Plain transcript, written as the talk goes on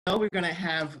We're going to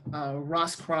have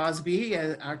Russ Crosbie,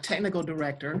 our technical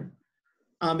director,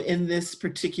 in this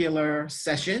particular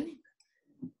session.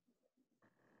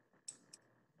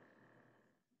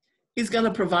 He's going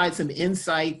to provide some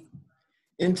insight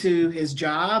into his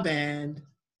job and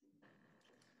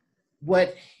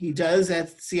what he does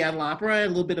at Seattle Opera, a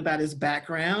little bit about his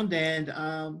background,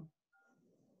 and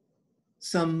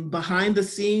some behind the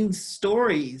scenes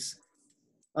stories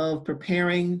of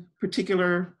preparing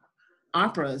particular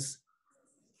operas.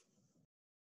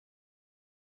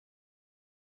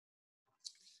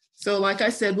 So like I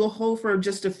said, we'll hold for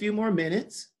just a few more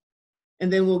minutes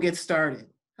and then we'll get started.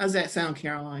 How's that sound,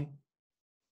 Caroline?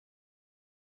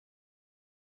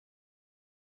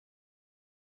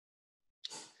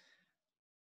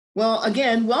 Well,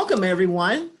 again, welcome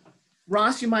everyone.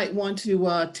 Ross, you might want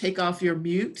to take off your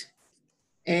mute.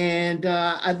 And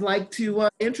I'd like to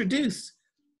introduce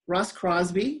Russ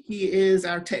Crosbie. He is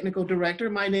our technical director.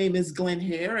 My name is Glenn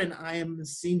Hare, and I am the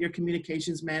Senior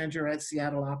Communications Manager at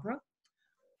Seattle Opera.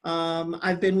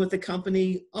 I've been with the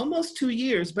company almost 2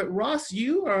 years, but Ross,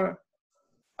 you are,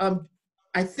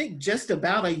 I think, just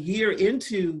about a year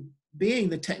into being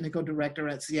the technical director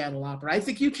at Seattle Opera. I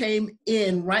think you came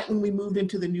in right when we moved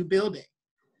into the new building.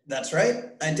 That's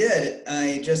right, I did.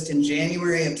 In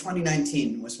January of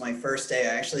 2019 was my first day.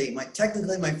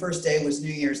 Technically my first day was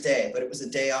New Year's Day, but it was a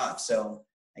day off, so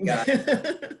I got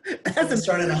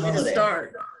started on a holiday.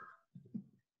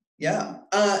 Yeah.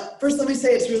 First, let me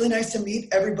say it's really nice to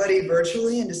meet everybody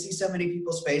virtually and to see so many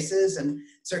people's faces, and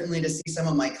certainly to see some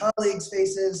of my colleagues'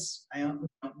 faces.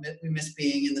 We miss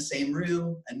being in the same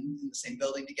room and in the same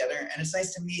building together, and it's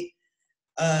nice to meet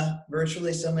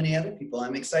virtually so many other people.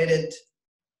 I'm excited.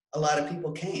 A lot of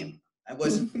people came. I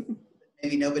wasn't,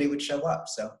 maybe nobody would show up,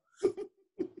 so.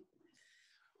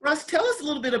 Russ, tell us a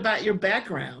little bit about your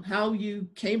background, how you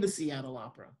came to Seattle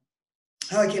Opera.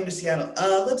 How I came to Seattle?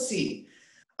 Let's see.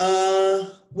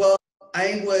 Well,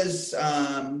 I was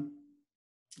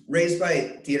raised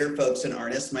by theater folks and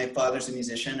artists. My father's a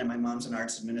musician and my mom's an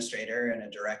arts administrator and a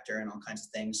director and all kinds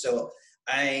of things. So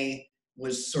I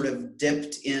was sort of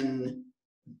dipped in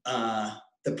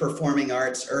the performing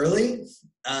arts early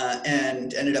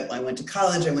and I went to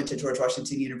college. I went to George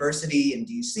Washington University in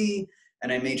DC,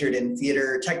 and I majored in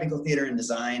theater, technical theater and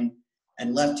design,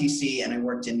 and left DC, and I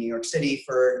worked in New York City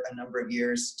for a number of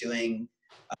years doing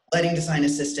lighting design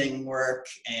assisting work,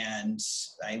 and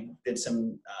I did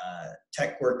some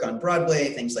tech work on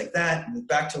Broadway, things like that. Moved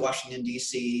back to Washington,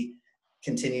 DC,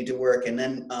 continued to work, and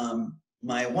then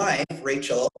my wife,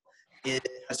 Rachel,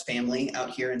 has family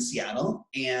out here in Seattle,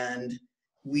 and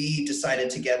we decided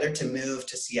together to move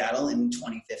to Seattle in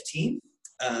 2015,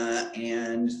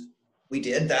 and we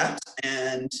did that,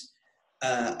 and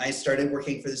I started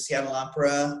working for the Seattle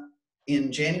Opera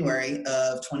in January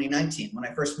of 2019. When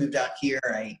I first moved out here,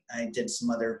 I did some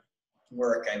other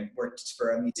work. I worked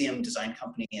for a museum design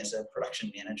company as a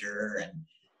production manager,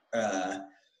 and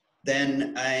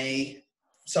then I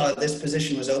saw this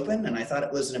position was open, and I thought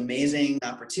it was an amazing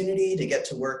opportunity to get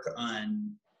to work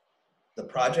on the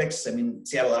projects. I mean,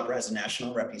 Seattle Opera has a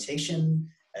national reputation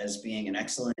as being an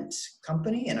excellent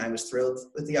company, and I was thrilled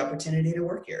with the opportunity to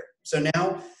work here. So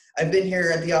now I've been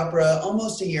here at the Opera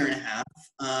almost a year and a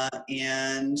half,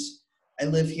 and I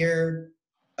live here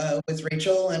with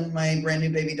Rachel and my brand new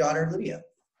baby daughter, Lydia.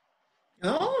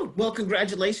 Oh, well,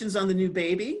 congratulations on the new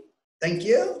baby. Thank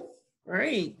you.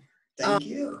 Right. Thank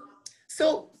you.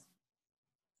 So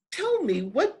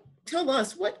tell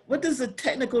us, what does a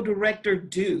technical director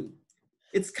do?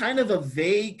 It's kind of a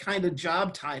vague kind of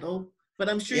job title, but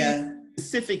I'm sure you have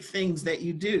specific things that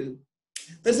you do.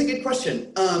 That's a good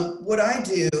question. What I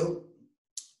do,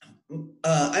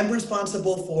 I'm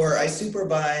responsible for, I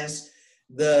supervise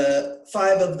the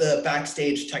 5 of the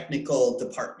backstage technical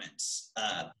departments,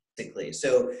 basically.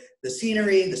 So the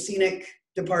scenery, the scenic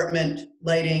department,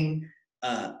 lighting,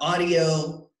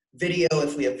 audio, video,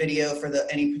 if we have video for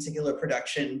any particular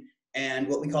production, and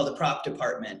what we call the prop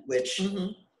department, which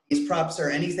these props are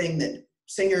anything that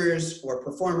singers or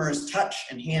performers touch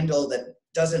and handle that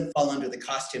doesn't fall under the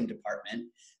costume department.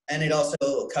 And it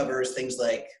also covers things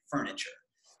like furniture.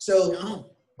 So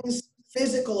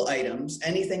physical items,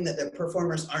 anything that the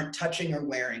performers aren't touching or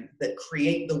wearing that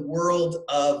create the world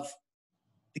of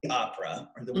the opera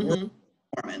or the world of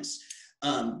performance.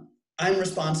 I'm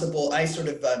responsible, I sort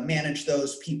of manage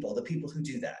those people, the people who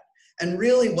do that. And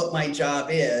really what my job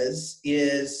is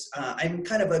I'm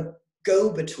kind of a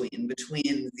go-between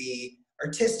between the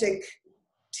artistic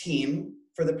team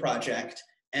for the project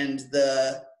and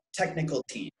the technical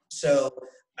team. So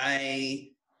I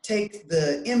take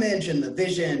the image and the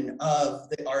vision of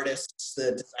the artists,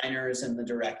 the designers, and the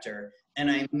director, and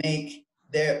I make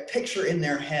their picture in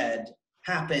their head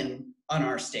happen on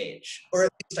our stage, or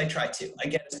at least I try to. I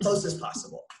get as close as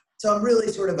possible. So I'm really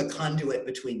sort of a conduit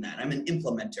between that. I'm an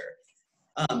implementer.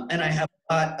 And I have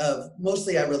a lot of,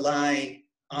 mostly I rely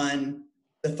on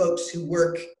the folks who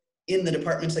work in the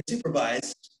departments I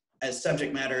supervise as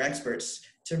subject matter experts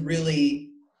to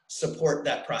really support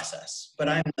that process. But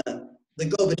I'm the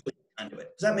go-between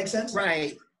conduit. Does that make sense?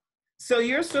 Right. So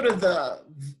you're sort of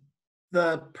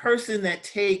the person that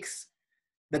takes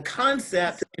the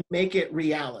concept and make it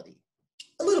reality.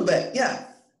 A little bit, yeah,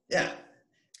 yeah.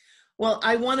 Well,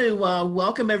 I want to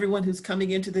welcome everyone who's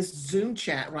coming into this Zoom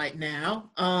chat right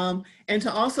now, and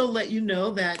to also let you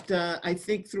know that I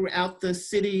think throughout the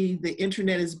city, the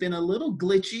internet has been a little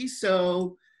glitchy,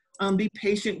 so be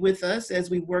patient with us as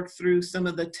we work through some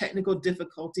of the technical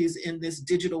difficulties in this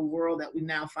digital world that we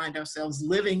now find ourselves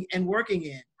living and working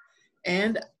in.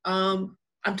 And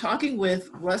I'm talking with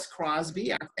Russ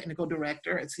Crosbie, our technical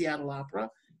director at Seattle Opera,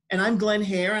 and I'm Glenn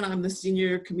Hare, and I'm the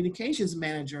senior communications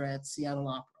manager at Seattle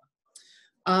Opera.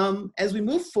 As we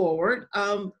move forward,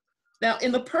 now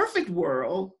in the perfect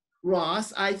world,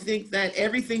 Ross, I think that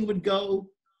everything would go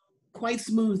quite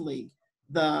smoothly.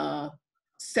 The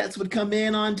sets would come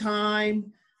in on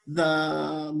time,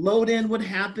 the load in would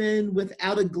happen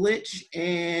without a glitch,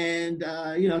 and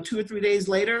 2 or 3 days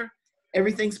later,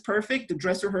 everything's perfect, the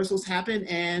dress rehearsals happen,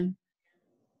 and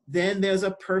then there's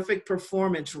a perfect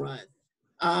performance run.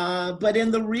 But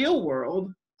in the real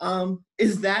world,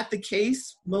 is that the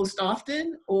case most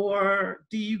often, or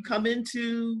do you come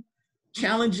into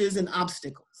challenges and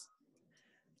obstacles?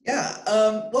 Yeah,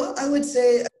 well, I would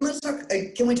say, let's talk,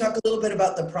 can we talk a little bit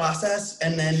about the process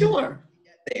and then Sure.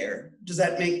 get there? Does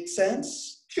that make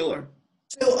sense? Sure.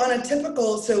 So on a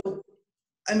typical,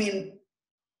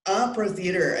 opera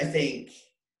theater, I think,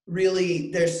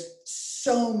 really, there's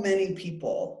so many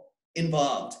people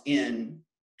involved in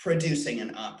producing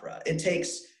an opera. It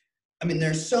takes,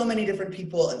 there's so many different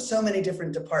people and so many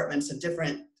different departments and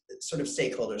different sort of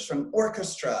stakeholders, from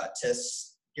orchestra to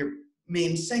your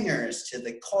main singers to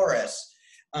the chorus.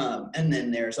 And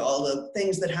then there's all the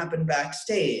things that happen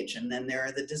backstage. And then there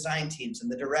are the design teams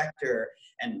and the director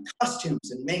and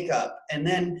costumes and makeup. And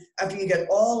then after you get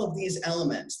all of these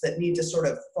elements that need to sort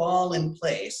of fall in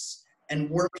place and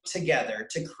work together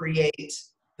to create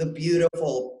the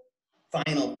beautiful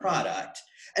final product.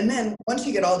 And then once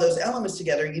you get all those elements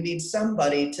together, you need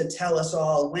somebody to tell us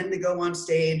all when to go on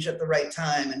stage at the right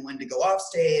time and when to go off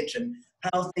stage and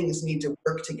how things need to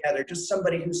work together. Just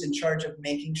somebody who's in charge of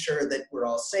making sure that we're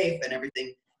all safe and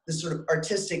everything, this sort of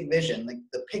artistic vision, like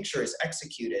the picture is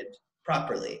executed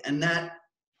properly. And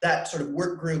that sort of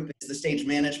work group is the stage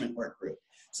management work group.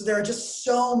 So there are just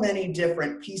so many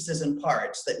different pieces and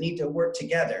parts that need to work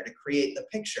together to create the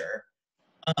picture.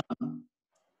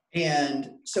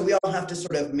 And so we all have to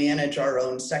sort of manage our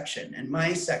own section. And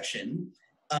my section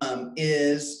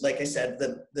is, like I said,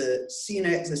 the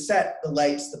scenic, the set, the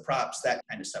lights, the props, that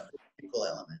kind of stuff, the technical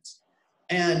elements.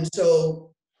 And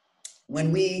so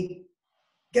when we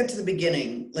get to the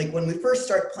beginning, like when we first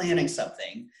start planning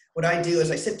something, what I do is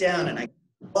I sit down and I get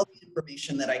all the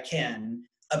information that I can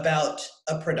about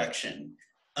a production.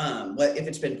 If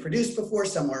it's been produced before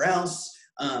somewhere else,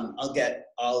 I'll get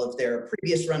all of their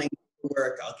previous running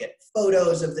work, I'll get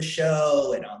photos of the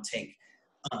show, and I'll take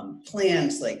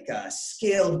plans like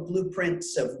scaled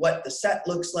blueprints of what the set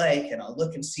looks like, and I'll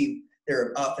look and see, there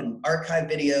are often archive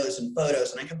videos and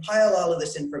photos, and I compile all of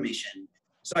this information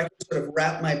so I can sort of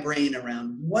wrap my brain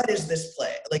around, what is this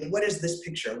play? Like, what is this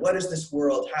picture? What is this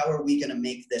world? How are we gonna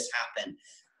make this happen?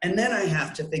 And then I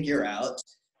have to figure out,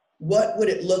 what would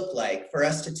it look like for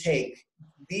us to take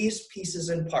these pieces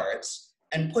and parts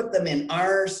and put them in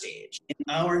our stage,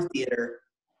 in our theater,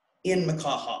 in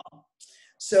McCaw Hall.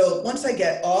 So once I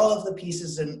get all of the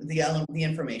pieces and the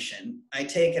information, I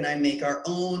take and I make our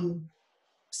own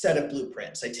set of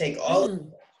blueprints. I take all of it,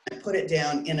 I put it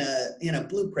down in a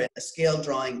blueprint, a scale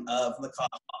drawing of McCaw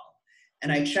Hall.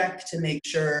 And I check to make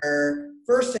sure,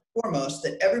 first and foremost,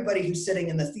 that everybody who's sitting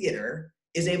in the theater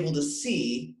is able to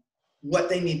see what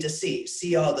they need to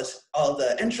see all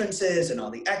the entrances and all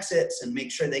the exits, and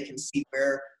make sure they can see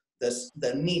where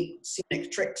the neat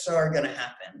scenic tricks are going to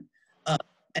happen.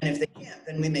 And if they can't,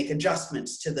 then we make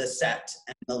adjustments to the set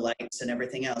and the lights and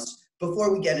everything else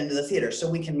before we get into the theater, so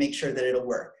we can make sure that it'll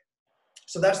work.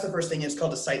 So that's the first thing. It's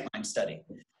called a sightline study.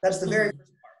 That's the very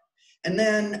first part. And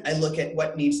then I look at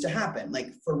what needs to happen.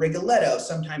 Like for Rigoletto,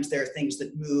 sometimes there are things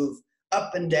that move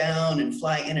up and down and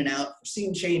fly in and out for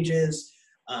scene changes.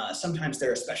 Sometimes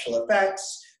there are special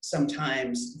effects.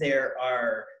 Sometimes there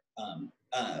are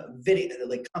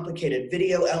like complicated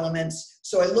video elements.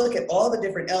 So I look at all the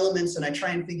different elements and I try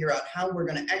and figure out how we're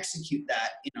going to execute that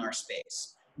in our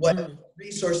space. What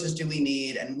resources do we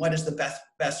need and what is the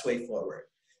best way forward?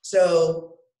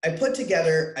 So I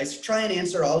try and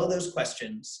answer all of those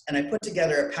questions, and I put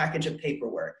together a package of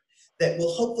paperwork that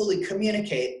will hopefully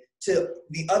communicate to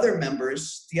the other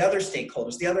members, the other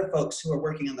stakeholders, the other folks who are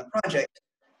working on the project,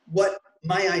 what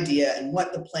my idea and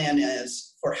what the plan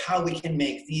is for how we can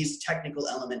make these technical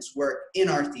elements work in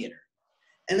our theater.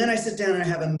 And then I sit down and I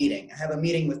have a meeting. I have a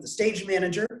meeting with the stage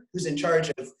manager, who's in charge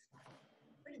of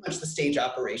pretty much the stage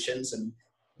operations and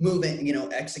moving,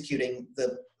 executing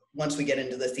once we get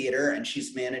into the theater, and she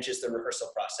manages the rehearsal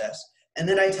process. And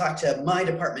then I talk to my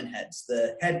department heads,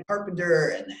 the head carpenter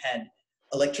and the head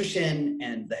electrician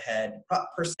and the head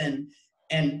prop person.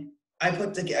 And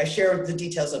I share the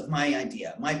details of my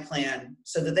idea, my plan,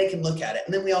 so that they can look at it.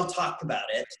 And then we all talk about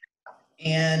it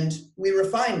and we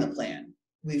refine the plan.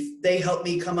 They help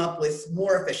me come up with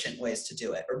more efficient ways to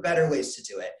do it or better ways to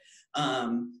do it.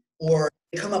 Or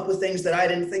they come up with things that I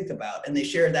didn't think about and they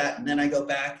share that, and then I go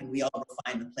back and we all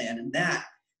refine the plan. And that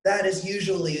is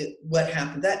usually what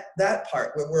happened. That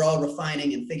part where we're all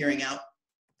refining and figuring out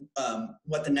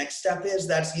what the next step is,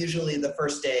 that's usually the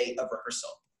first day of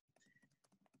rehearsal.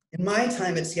 In my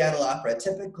time at Seattle Opera,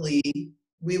 typically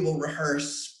we will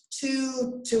rehearse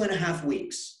 2.5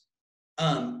 weeks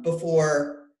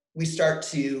before we start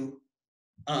to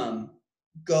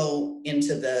go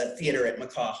into the theater at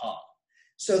McCaw Hall.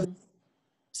 So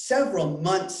several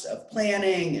months of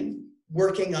planning and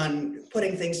working on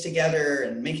putting things together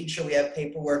and making sure we have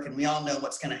paperwork and we all know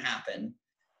what's going to happen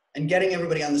and getting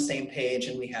everybody on the same page.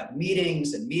 And we have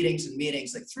meetings and meetings and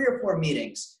meetings, like 3 or 4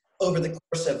 meetings over the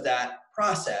course of that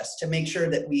process to make sure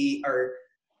that we are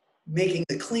making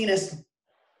the cleanest,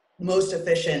 most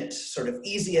efficient, sort of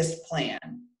easiest plan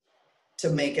to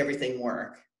make everything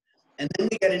work. And then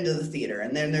we get into the theater,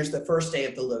 and then there's the first day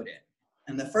of the load-in.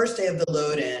 And the first day of the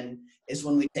load-in is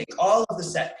when we take all of the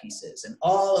set pieces and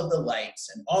all of the lights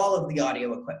and all of the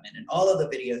audio equipment and all of the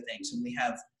video things, and we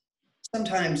have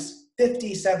sometimes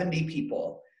 50, 70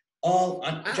 people all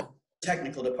on the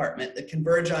technical department that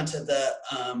converge onto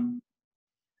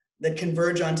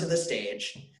the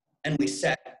stage, and we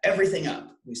set everything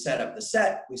up. We set up the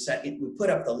set, we put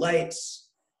up the lights,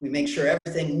 we make sure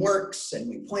everything works, and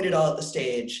we point it all at the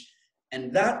stage.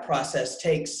 And that process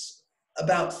takes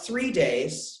about 3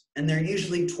 days, and they're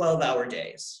usually 12-hour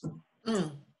days.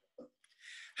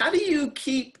 How do you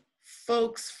keep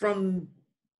folks from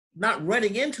not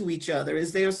running into each other?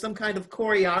 Is there some kind of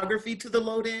choreography to the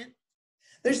load-in?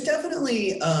 There's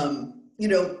definitely, an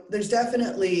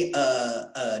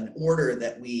order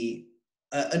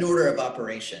an order of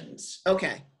operations.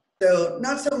 Okay. So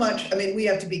not so much, we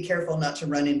have to be careful not to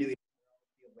run into each other,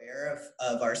 be aware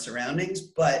of our surroundings,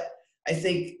 but I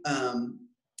think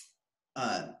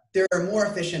there are more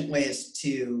efficient ways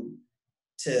to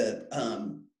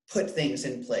put things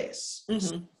in place. Mm-hmm.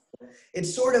 So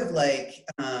it's sort of like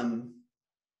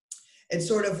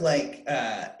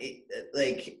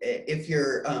if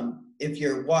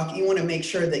you're walking, you want to make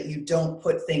sure that you don't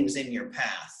put things in your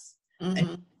path,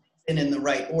 mm-hmm. and in the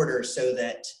right order so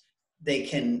that they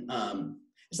can.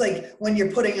 It's like when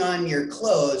you're putting on your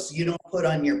clothes, you don't put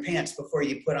on your pants before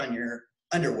you put on your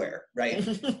underwear, right?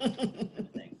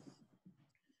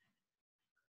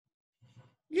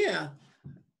 Yeah.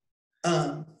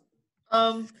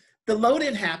 The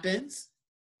load-in happens,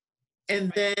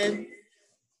 and then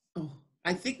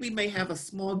I think we may have a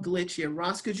small glitch here.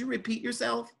 Ross, could you repeat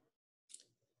yourself?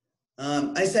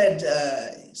 I said,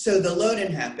 so the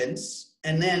load-in happens,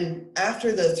 and then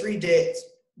after the 3 days,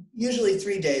 usually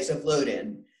 3 days of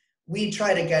load-in, we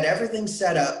try to get everything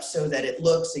set up so that it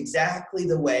looks exactly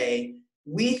the way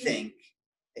we think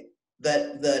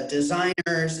that the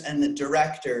designers and the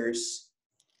directors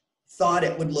thought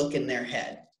it would look in their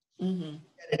head. Mm-hmm.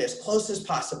 Get it as close as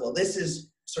possible. This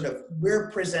is sort of, we're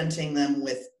presenting them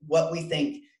with what we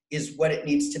think is what it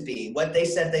needs to be. What they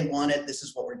said they wanted, this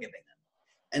is what we're giving them.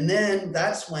 And then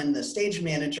that's when the stage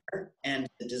manager and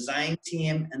the design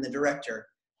team and the director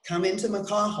come into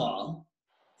McCaw Hall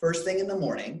first thing in the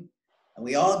morning, and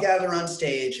we all gather on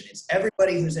stage, and it's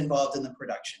everybody who's involved in the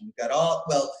production. We've got all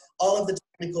of the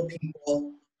technical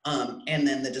people and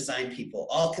then the design people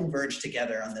all converge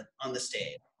together on the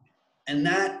stage. And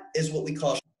that is what we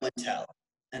call show and tell.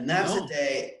 And that's the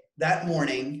day, that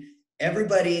morning,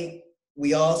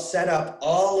 we all set up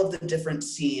all of the different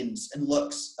scenes and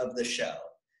looks of the show.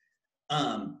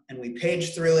 And we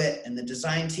page through it, and the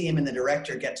design team and the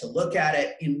director get to look at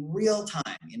it in real time,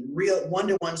 in real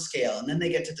one-to-one scale, and then they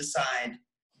get to decide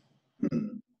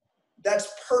that's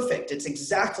perfect. It's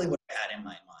exactly what I had in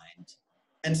my mind.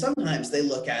 And sometimes they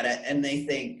look at it and they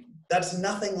think, that's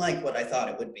nothing like what I thought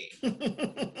it would be. You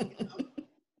know?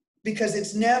 Because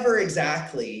it's never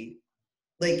exactly,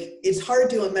 like, it's hard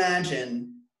to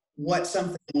imagine what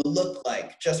something will look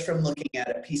like just from looking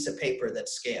at a piece of paper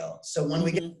that's scale. So when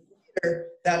we get here,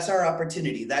 that's our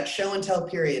opportunity. That show and tell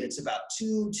period, it's about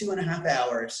 2.5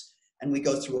 hours, and we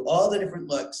go through all the different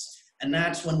looks, and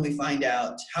that's when we find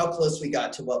out how close we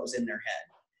got to what was in their head.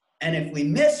 And if we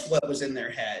miss what was in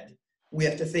their head, we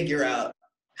have to figure out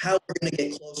how we're going to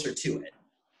get closer to it.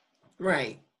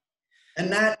 Right.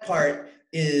 And that part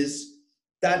is,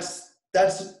 that's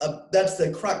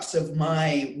the crux of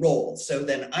my role. So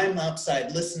then I'm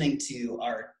outside listening to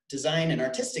our design and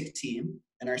artistic team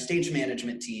and our stage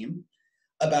management team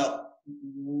about,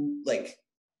 like,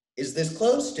 is this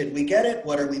close? Did we get it?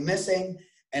 What are we missing?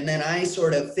 And then I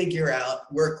sort of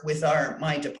work with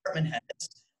my department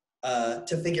heads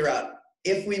to figure out,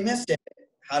 if we missed it,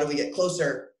 how do we get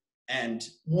closer? And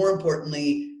more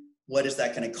importantly, what is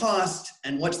that going to cost?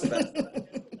 And what's the best?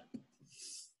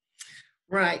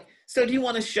 Right. So do you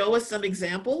want to show us some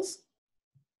examples?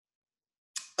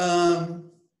 Of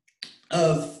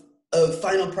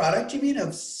final product, you mean,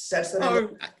 of sets that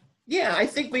yeah, I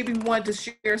think maybe we wanted to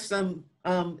share some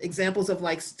examples of,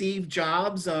 like, Steve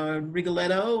Jobs or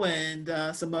Rigoletto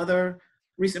and some other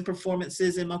recent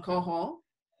performances in McCaw Hall.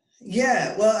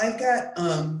 Yeah, well, I've got,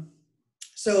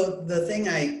 so the thing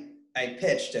I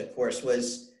pitched, of course,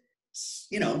 was,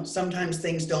 sometimes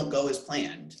things don't go as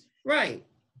planned. Right.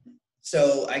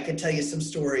 So I could tell you some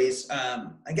stories.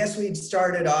 I guess we'd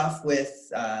started off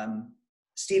with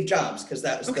Steve Jobs, because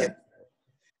that was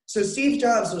so Steve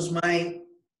Jobs was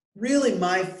really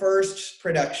my first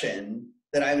production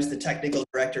that I was the technical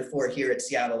director for here at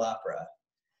Seattle Opera.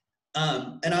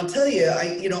 And I'll tell you,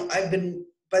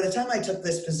 by the time I took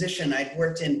this position, I'd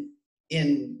worked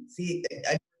in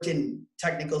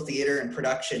technical theater and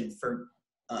production for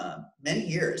many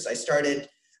years.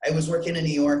 I was working in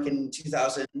New York from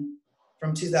 2000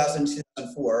 to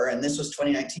 2004, and this was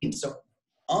 2019, so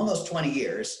almost 20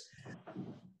 years.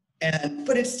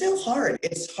 But it's still hard.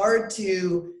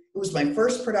 It was my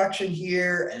first production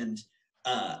here, and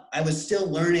I was still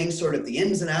learning sort of the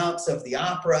ins and outs of the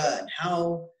opera and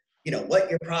how, what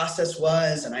your process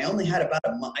was. And I only had about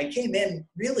a month. I came in,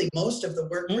 really most of the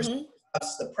work,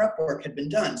 the prep work had been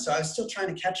done. So I was still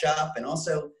trying to catch up and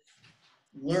also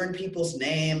learn people's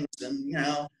names and,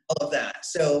 all of that.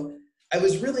 So I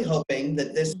was really hoping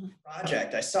that this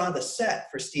project, I saw the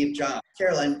set for Steve Jobs.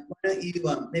 Caroline, why don't you,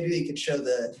 maybe we could show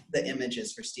the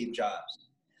images for Steve Jobs.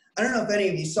 I don't know if any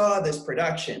of you saw this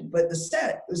production, but the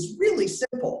set was really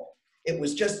simple. It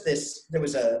was just there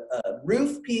was a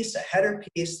roof piece, a header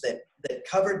piece that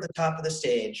covered the top of the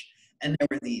stage, and there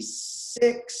were these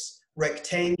 6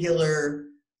 rectangular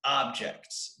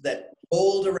objects that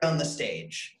rolled around the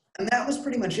stage. And that was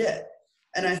pretty much it.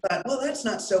 And I thought, well, that's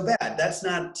not so bad. That's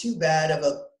not too bad of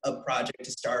a project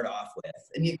to start off with.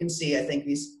 And you can see, I think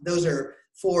those are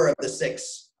 4 of the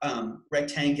 6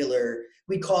 rectangular,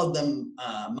 we called them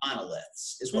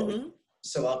monoliths, is what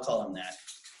so I'll call them that.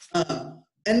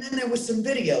 And then there was some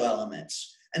video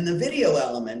elements. And the video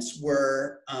elements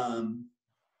were,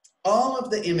 all of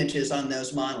the images on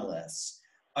those monoliths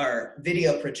are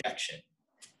video projection.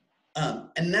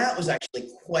 And that was actually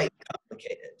quite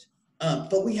complicated.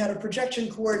 But we had a projection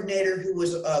coordinator who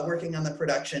was working on the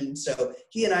production. So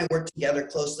he and I worked together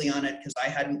closely on it, because I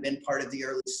hadn't been part of the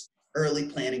early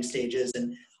planning stages.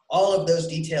 And all of those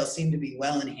details seemed to be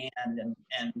well in hand.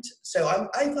 And so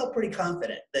I felt pretty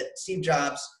confident that Steve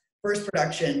Jobs' first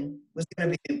production was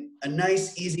going to be a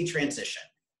nice, easy transition.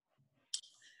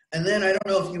 And then, I don't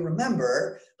know if you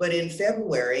remember, but in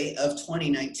February of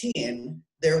 2019,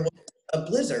 there was a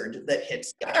blizzard that hit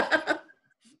Seattle.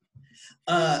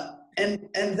 And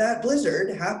that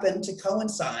blizzard happened to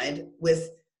coincide with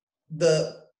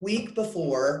the week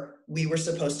before we were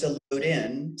supposed to load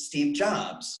in Steve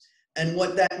Jobs. And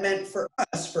what that meant for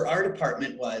us, for our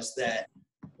department, was that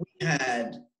we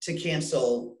had to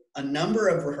cancel a number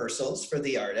of rehearsals for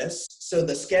the artists. So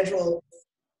the schedule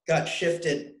got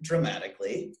shifted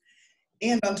dramatically.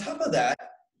 And on top of that,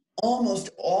 almost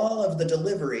all of the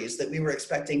deliveries that we were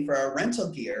expecting for our rental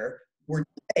gear were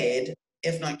delayed,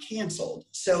 if not canceled.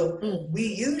 So we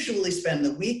usually spend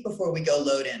the week before we go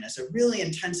load in as a really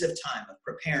intensive time of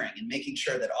preparing and making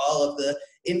sure that all of the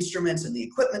instruments and the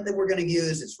equipment that we're going to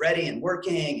use is ready and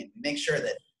working, and make sure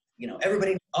that,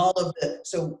 everybody, all of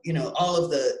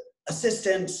the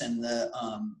assistants and the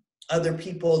other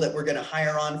people that we're going to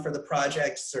hire on for the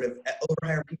project, sort of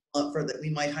overhire people that we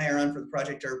might hire on for the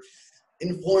project, are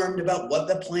informed about what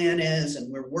the plan is,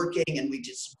 and we're working, and we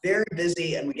just very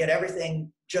busy, and we get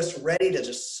everything just ready to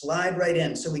just slide right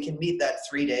in so we can meet that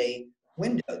 3-day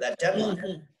window, that deadline.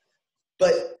 Mm-hmm.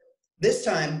 But this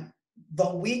time,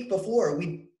 the week before,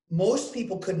 most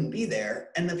people couldn't be there,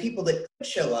 and the people that could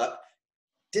show up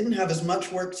didn't have as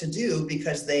much work to do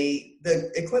because the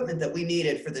equipment that we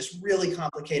needed for this really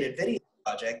complicated video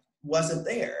project wasn't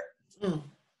there. Mm.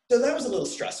 So that was a little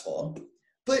stressful,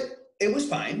 but it was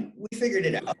fine. We figured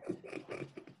it out.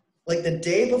 Like the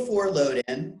day before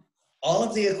load-in, all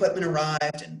of the equipment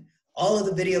arrived, and all of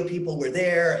the video people were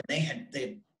there, and they had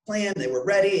planned, they were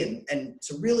ready, and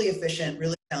it's a really efficient,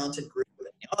 really talented group. And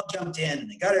they all jumped in, and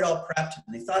they got it all prepped,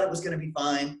 and they thought it was going to be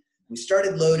fine. We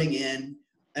started loading in,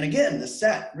 and again, the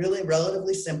set really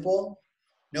relatively simple,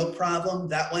 no problem.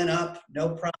 That went up, no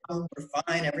problem. We're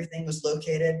fine. Everything was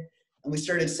located, and we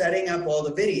started setting up all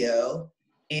the video,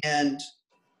 and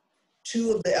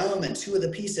two of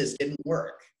the pieces didn't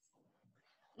work.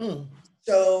 Mm.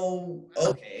 So,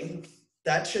 okay,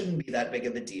 that shouldn't be that big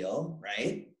of a deal,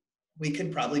 right? We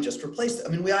could probably just replace them. I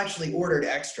mean, we actually ordered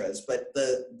extras, but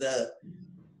the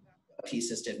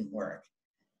pieces didn't work.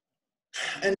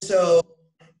 And so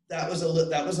that was a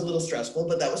little stressful,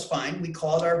 but that was fine. We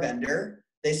called our vendor.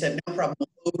 They said, no problem,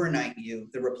 we'll overnight you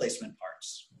the replacement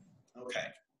parts. Okay.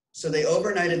 So they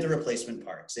overnighted the replacement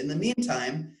parts. In the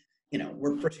meantime, you know,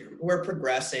 we're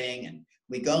progressing, and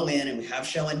we go in and we have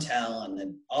show and tell, and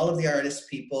then all of the artist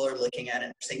people are looking at it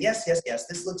and saying, yes, yes, yes,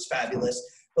 this looks fabulous,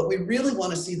 but we really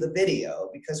want to see the video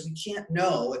because we can't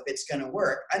know if it's going to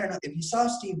work. I don't know, if you saw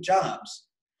Steve Jobs,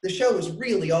 the show was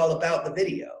really all about the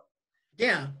video.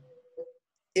 Yeah.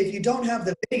 If you don't have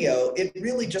the video, it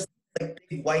really just like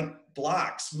big white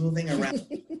blocks moving around.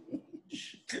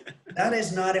 That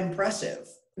is not impressive.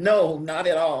 No, not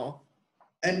at all.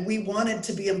 And we wanted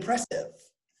to be impressive,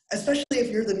 especially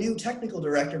if you're the new technical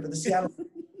director for the Seattle.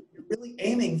 You're really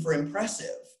aiming for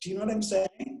impressive. Do you know what I'm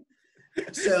saying?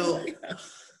 So,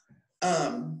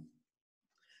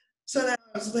 so now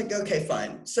I was like, okay,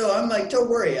 fine. So I'm like, don't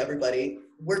worry, everybody.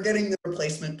 We're getting the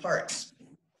replacement parts.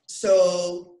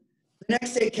 So the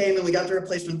next day came and we got the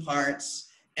replacement parts.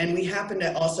 And we happened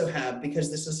to also have,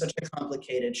 because this is such a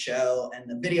complicated show and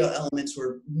the video elements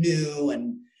were new,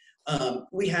 and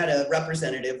we had a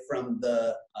representative from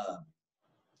the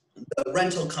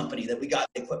rental company that we got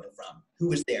the equipment from who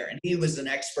was there, and he was an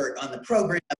expert on the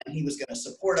program, and he was going to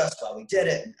support us while we did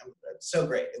it. And so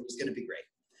great. It was going to be great.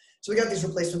 So we got these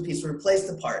replacement pieces, we replaced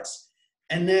the parts,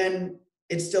 and then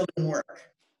it still didn't work.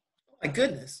 Oh my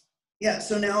goodness. Yeah.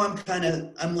 So now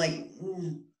I'm like,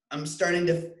 I'm starting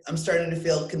to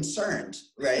feel concerned,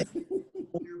 right?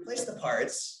 We replace the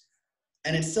parts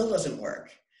and it still doesn't work.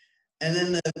 And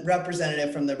then the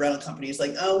representative from the rental company is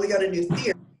like, oh, we got a new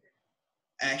theory.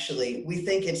 Actually, we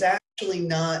think it's actually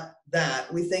not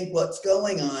that. We think what's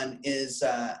going on is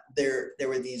there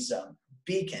were these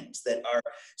beacons that are,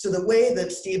 so the way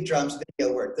that Steve Jobs'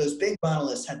 video worked, those big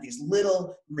monoliths had these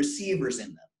little receivers in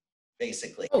them,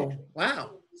 basically. Oh,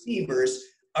 wow. Receivers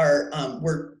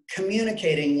were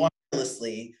communicating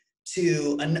wirelessly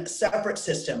to a separate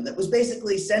system that was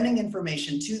basically sending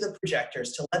information to the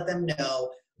projectors to let them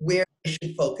know where they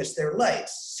should focus their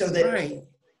lights, so that Right. you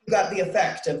got the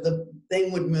effect of the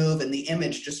thing would move and the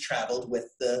image just traveled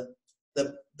with the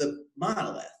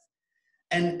monolith.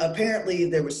 And apparently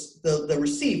there was the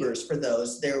receivers for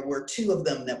those, there were two of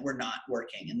them that were not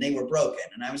working and they were broken.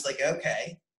 And I was like,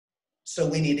 okay, so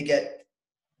we need to get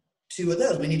two of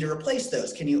those. We need to replace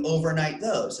those. Can you overnight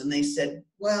those? And they said,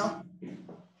 well,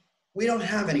 we don't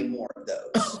have any more of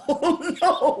those. Oh,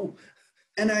 no.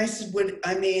 And I said,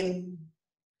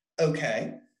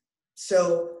 okay.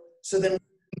 So then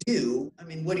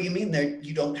what do you mean that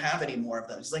you don't have any more of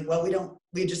those? He's like, well,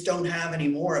 we just don't have any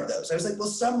more of those. I was like, well,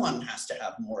 someone has to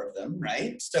have more of them,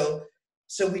 right? So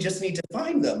we just need to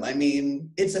find them. I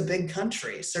mean, it's a big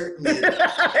country, certainly.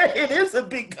 It is a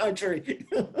big country.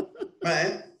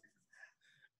 Right?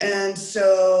 And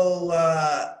so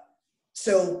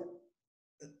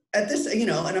at this,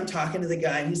 and I'm talking to the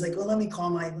guy and he's like, well, let me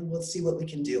call we'll see what we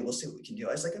can do. We'll see what we can do.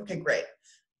 I was like, okay, great.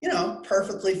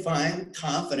 Perfectly fine,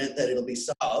 confident that it'll be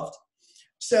solved.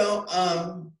 So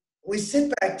we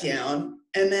sit back down,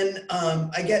 and then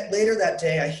I get later that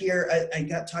day, I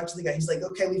got to talk to the guy. He's like,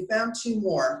 okay, we found two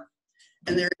more,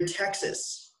 and they're in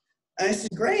Texas. And I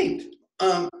said, great.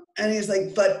 And he's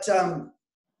like, but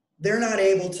they're not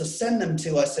able to send them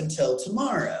to us until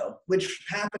tomorrow, which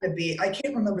happened to be, I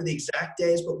can't remember the exact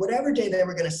days, but whatever day they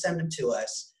were going to send them to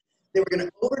us, they were going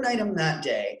to overnight them that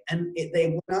day, and they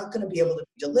were not going to be able to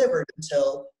be delivered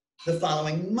until the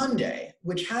following Monday,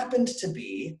 which happened to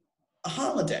be a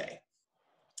holiday.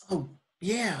 Oh,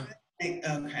 Yeah.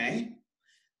 Okay.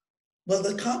 Well,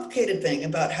 the complicated thing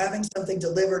about having something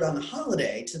delivered on a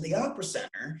holiday to the Opera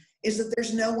Center is that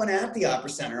there's no one at the Opera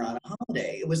Center on a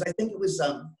holiday. I think it was,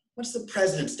 what's the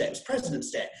President's Day? It was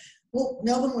President's Day. Well,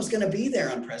 no one was going to be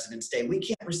there on President's Day. We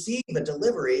can't receive a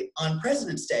delivery on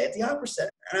President's Day at the Opera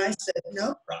Center. And I said,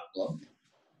 no problem.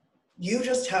 You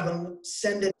just have them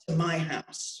send it to my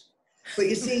house. But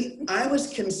you see, I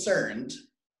was concerned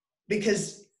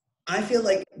because I feel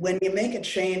like when you make a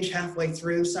change halfway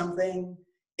through something,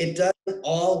 it doesn't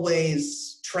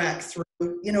always track through.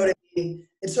 You know what I mean?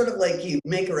 It's sort of like you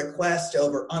make a request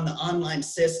over on the online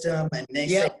system and they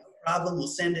say, no problem, we'll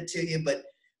send it to you. But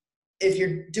if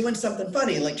you're doing something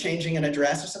funny, like changing an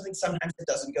address or something, sometimes it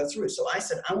doesn't go through. So I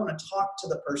said, I want to talk to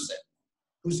the person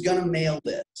who's going to mail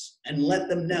this and let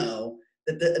them know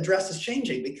that the address is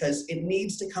changing because it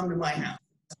needs to come to my house.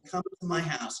 Come to my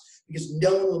house because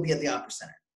no one will be at the Opera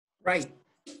Center. Right.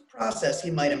 Process,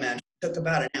 you might imagine, took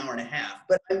about an hour and a half.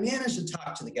 But I managed to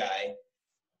talk to the guy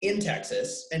in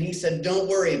Texas, and he said, don't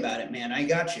worry about it, man. I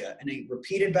got you. And he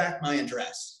repeated back my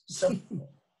address.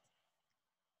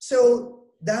 So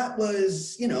that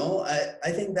was, you know,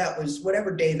 I think that was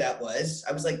whatever day that was.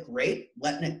 I was like, great,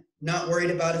 not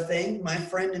worried about a thing. My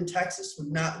friend in Texas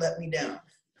would not let me down.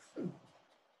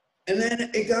 And then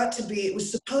it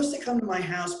was supposed to come to my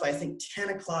house by, I think, 10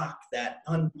 o'clock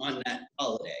on that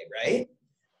holiday, right?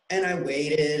 And I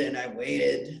waited,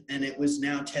 and it was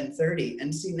now 10:30.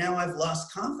 And see, now I've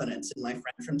lost confidence in my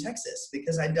friend from Texas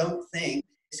because I don't think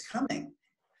it's coming.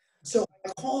 So I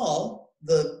call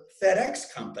the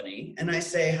FedEx company, and I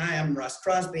say, hi, I'm Russ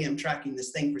Crosbie. I'm tracking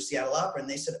this thing for Seattle Opera. And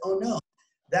they said, oh, no,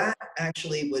 that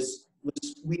actually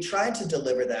we tried to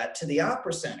deliver that to the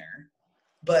Opera Center,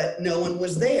 but no one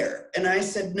was there. And I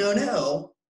said,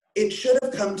 no, it should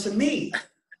have come to me.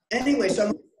 Anyway, so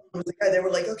I'm with the guy. They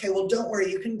were like, okay, well, don't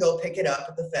worry, you can go pick it up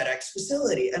at the FedEx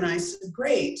facility. And I said,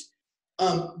 great.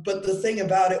 But the thing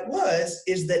about it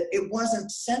is that it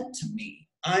wasn't sent to me.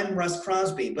 I'm Russ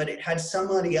Crosbie, but it had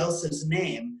somebody else's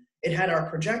name. It had our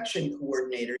projection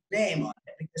coordinator's name on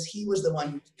it because he was the one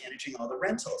who was managing all the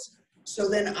rentals. So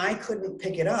then I couldn't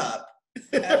pick it up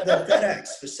at the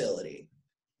FedEx facility.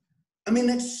 I mean,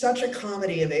 it's such a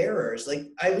comedy of errors. Like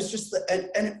I was just,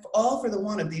 and all for the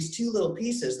one of these two little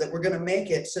pieces that were going to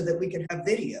make it so that we could have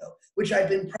video, which I've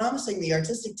been promising the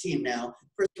artistic team now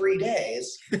for 3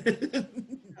 days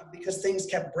because things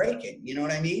kept breaking. You know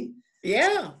what I mean?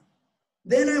 Yeah.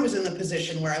 Then I was in the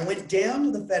position where I went down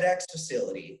to the FedEx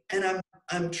facility and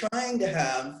I'm trying to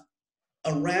have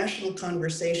a rational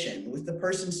conversation with the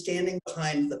person standing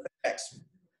behind the FedEx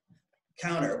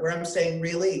counter where I'm saying,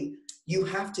 really, you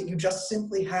just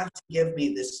simply have to give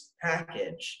me this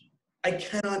package. I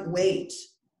cannot wait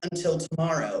until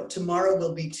tomorrow. Tomorrow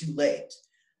will be too late.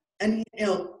 And, you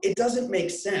know, it doesn't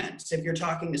make sense if you're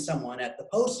talking to someone at the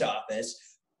post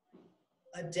office,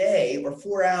 a day or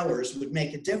 4 hours would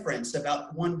make a difference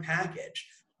about one package.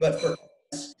 But for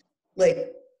us,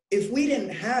 like, if we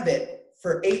didn't have it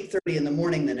for 8:30 in the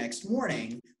morning the next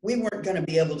morning, we weren't going to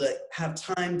be able to have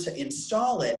time to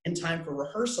install it in time for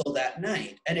rehearsal that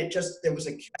night. And there was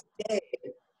a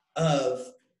cascade of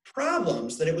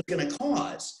problems that it was going to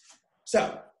cause.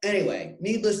 So anyway,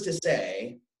 needless to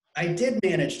say, I did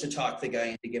manage to talk the guy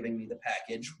into giving me the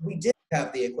package. We did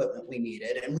have the equipment we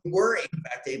needed, and we were in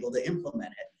fact able to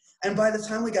implement it. And by the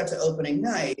time we got to opening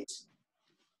night,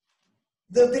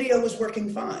 the video was working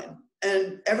fine.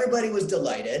 And everybody was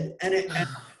delighted, and the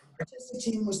artistic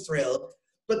team was thrilled.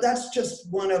 But that's just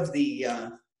one of the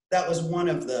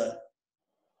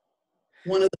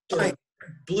sort of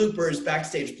bloopers,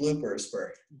 backstage bloopers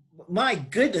for. My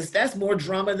goodness, that's more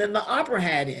drama than the opera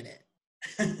had in it.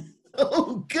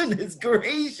 Oh, goodness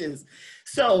gracious.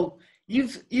 So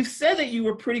you've said that you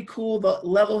were pretty cool,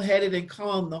 level-headed and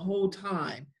calm the whole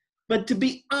time. But to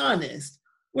be honest,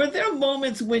 were there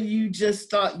moments when you just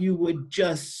thought you would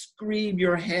just scream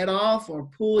your head off or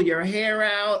pull your hair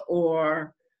out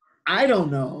or I don't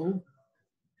know?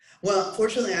 Well,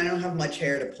 fortunately, I don't have much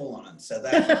hair to pull on, so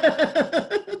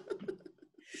that.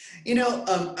 You know,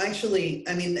 actually,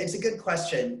 I mean, it's a good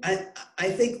question. I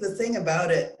think the thing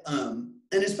about it,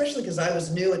 and especially because I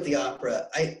was new at the opera,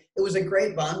 it was a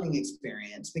great bonding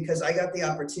experience because I got the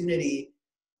opportunity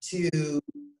to.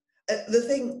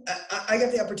 I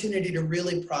got the opportunity to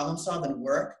really problem solve and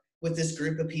work with this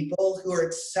group of people who are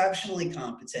exceptionally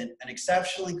competent and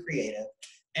exceptionally creative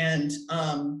and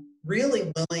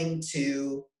really willing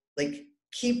to like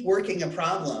keep working a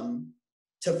problem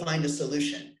to find a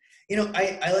solution. You know,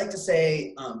 I like to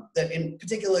say that in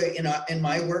particular in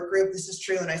my work group, this is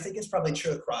true, and I think it's probably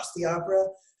true across the opera.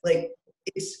 Like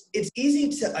it's easy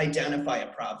to identify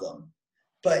a problem.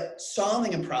 but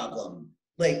solving a problem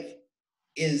like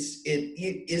is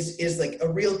like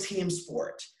a real team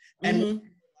sport, and Mm-hmm.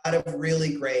 a lot of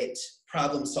really great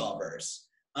problem solvers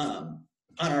on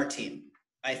our team,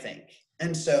 I think.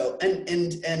 And so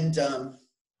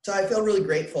so I feel really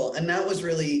grateful, and that was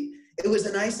really, it was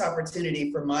a nice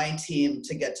opportunity for my team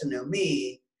to get to know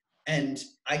me, and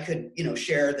I could,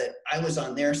 share that I was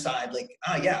on their side, like,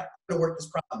 oh yeah, I'm gonna work this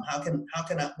problem. How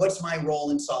can I, what's my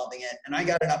role in solving it? And I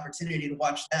got an opportunity to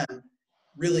watch them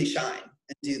really shine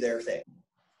and do their thing.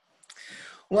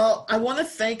 Well, I want to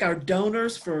thank our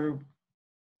donors for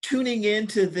tuning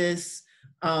into this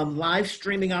live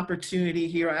streaming opportunity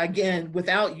here. Again,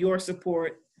 without your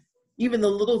support, even the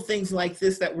little things like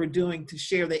this that we're doing to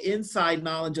share the inside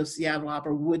knowledge of Seattle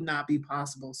Opera would not be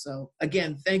possible. So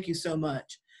again, thank you so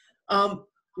much.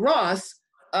 Ross,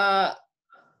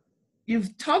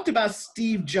 you've talked about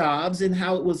Steve Jobs and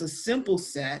how it was a simple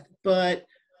set, but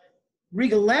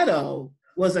Rigoletto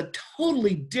was a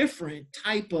totally different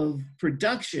type of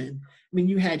production. I mean,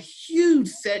 you had huge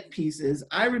set pieces.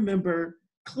 I remember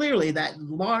clearly that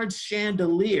large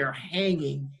chandelier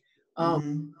hanging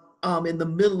in the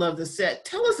middle of the set.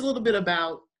 Tell us a little bit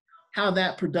about how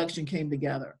that production came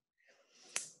together.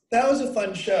 That was a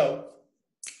fun show.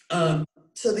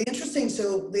 So the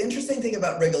interesting thing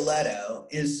about Rigoletto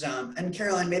is, and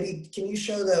Caroline, maybe can you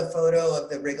show the photo of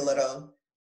the Rigoletto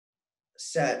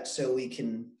set so we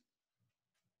can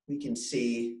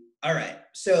see? All right.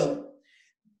 So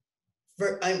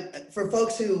for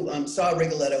folks who saw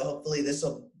Rigoletto, hopefully this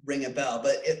will ring a bell.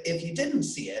 But if you didn't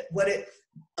see it,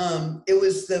 it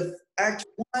was the Act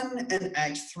 1 and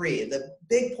Act 3. The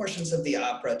big portions of the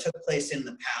opera took place in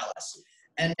the palace.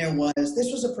 And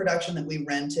this was a production that we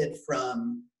rented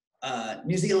from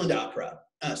New Zealand Opera.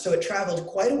 So it traveled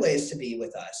quite a ways to be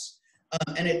with us.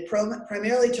 And it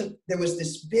primarily there was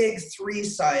this big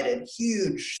three-sided,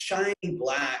 huge, shiny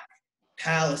black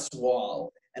palace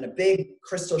wall and a big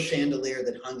crystal chandelier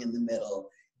that hung in the middle.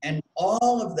 And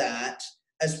all of that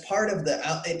as part of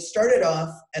it started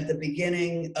off at the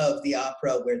beginning of the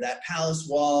opera where that palace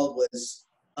wall was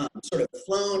sort of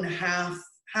flown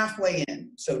halfway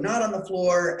in. So not on the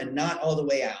floor and not all the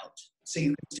way out. So you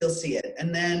can still see it.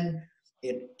 And then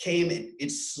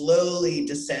it slowly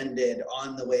descended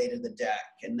on the way to the deck.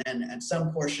 And then at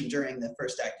some portion during the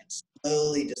first act, it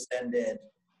slowly descended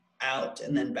out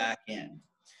and then back in.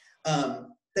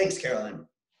 Thanks, Caroline.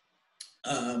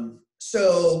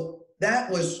 So that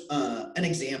was an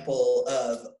example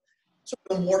of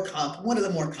sort of one of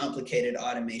the more complicated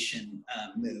automation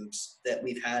moves that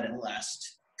we've had in the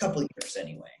last couple of years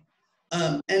anyway.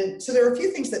 And so there are a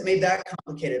few things that made that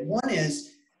complicated. One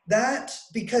is that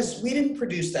because we didn't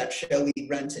produce that show, we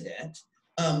rented it.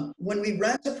 When we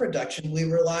rent a production, we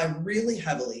rely really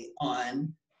heavily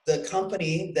on the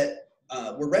company that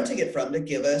we're renting it from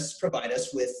to provide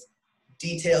us with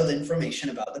detailed information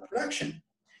about the production.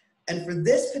 And for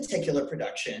this particular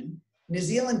production, New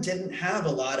Zealand didn't have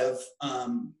a lot of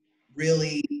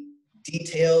really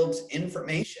detailed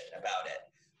information about it.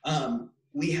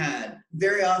 We had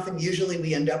very often, usually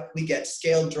we get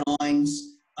scaled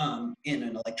drawings in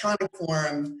an electronic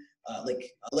form,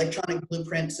 like electronic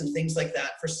blueprints and things like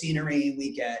that for scenery.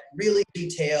 We get really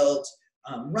detailed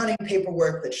running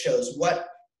paperwork that shows what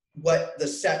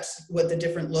the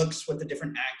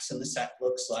different acts in the set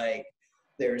looks like.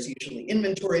 There's usually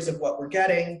inventories of what we're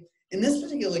getting. In this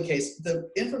particular case, the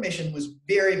information was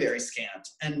very, very scant,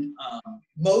 and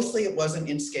mostly it wasn't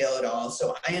in scale at all.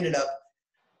 So I ended up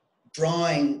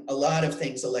drawing a lot of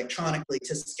things electronically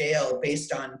to scale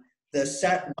based on the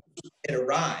set when it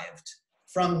arrived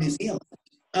from New Zealand.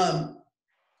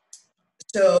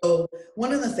 So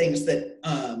one of the things that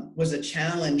was a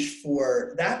challenge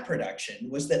for that production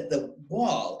was that the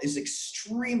wall is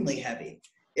extremely heavy.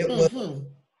 It was,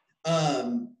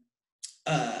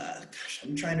 gosh,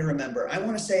 I'm trying to remember. I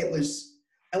want to say it was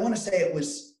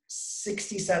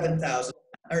 67,000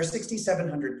 or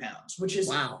 6,700 pounds, which is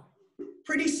wow,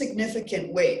 pretty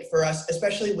significant weight for us,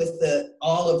 especially with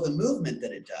all of the movement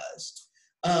that it does.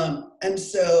 And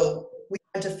so we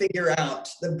had to figure out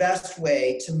the best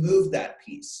way to move that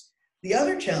piece. The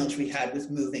other challenge we had with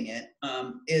moving it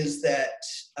is that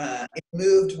it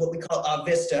moved what we call a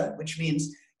vista, which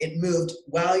means it moved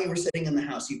while you were sitting in the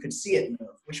house. You could see it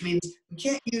move, which means we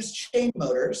can't use chain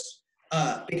motors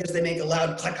because they make a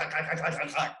loud clack, clack, clack, clack, clack,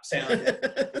 clack sound.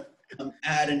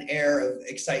 Add an air of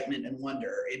excitement and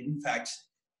wonder. It, in fact,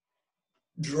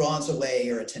 draws away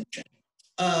your attention.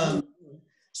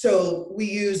 So we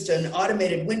used an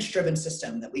automated winch-driven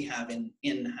system that we have in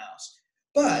the house.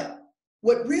 But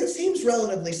what really seems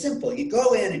relatively simple. You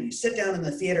go in and you sit down in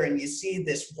the theater and you see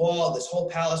this wall, this whole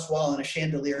palace wall and a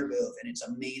chandelier move, and it's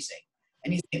amazing.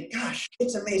 And you think, gosh,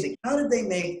 it's amazing. How did they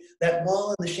make that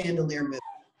wall and the chandelier move?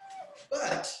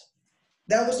 But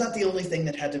that was not the only thing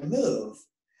that had to move,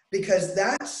 because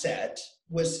that set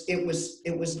was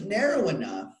narrow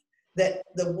enough that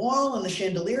the wall and the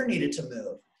chandelier needed to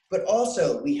move. But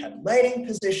also we had lighting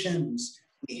positions,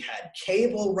 we had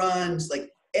cable runs, like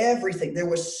everything. There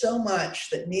was so much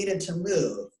that needed to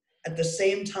move at the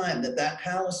same time that that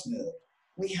palace moved.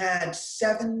 We had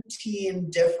 17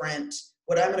 different,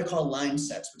 what I'm going to call line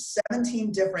sets, but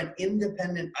 17 different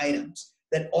independent items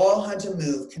that all had to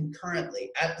move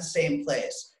concurrently at the same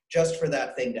place just for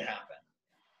that thing to happen.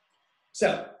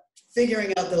 So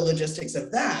figuring out the logistics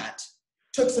of that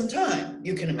took some time,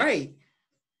 you can imagine. Right.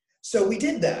 So we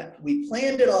did that. We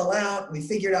planned it all out. We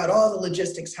figured out all the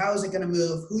logistics. How is it going to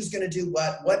move? Who's going to do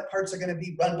what parts are going to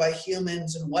be run by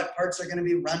humans and what parts are going to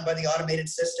be run by the automated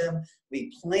system.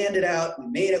 We planned it out. We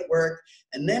made it work.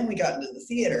 And then we got into the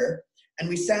theater and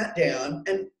we sat down,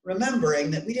 and remembering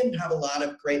that we didn't have a lot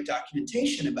of great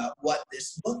documentation about what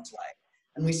this looked like.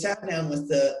 And we sat down with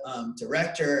the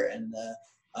director and the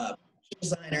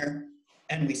designer,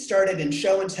 and we started in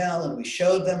show and tell, and we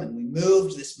showed them, and we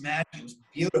moved this magic. It was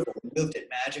beautiful. We moved it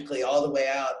magically all the way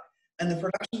out. And the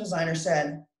production designer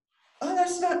said, "Oh,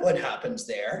 that's not what happens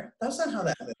there. That's not how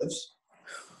that moves."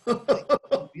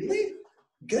 Like, really?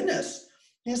 Goodness.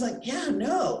 And he's like, "Yeah,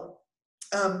 no."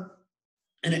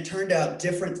 And it turned out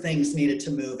different things needed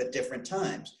to move at different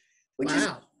times, which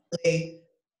Wow. is really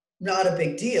not a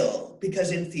big deal,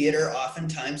 because in theater,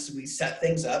 oftentimes we set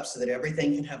things up so that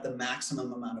everything can have the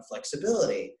maximum amount of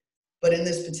flexibility. But in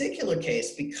this particular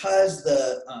case, because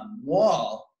the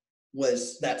wall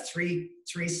was that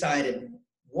three-sided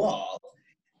wall,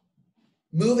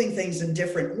 moving things in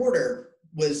different order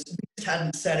we just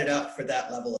hadn't set it up for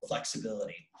that level of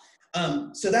flexibility.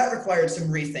 So that required some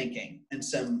rethinking and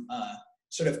some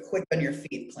sort of quick on your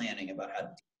feet planning about how to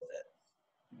deal with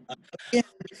it. Again,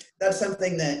 that's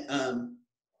something that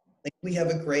like we have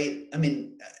a great,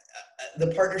 the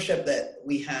partnership that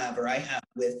we have, or I have,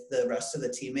 with the rest of the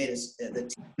teammates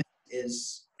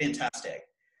is fantastic.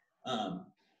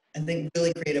 I think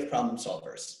really creative problem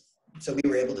solvers. So we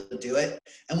were able to do it,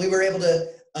 and we were able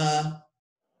to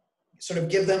sort of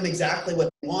give them exactly what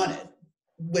they wanted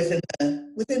within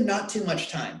not too much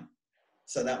time.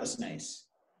 So that was nice.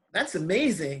 That's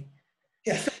amazing.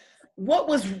 Yeah. So what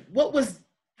was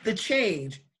the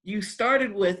change? You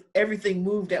started with everything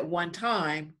moved at one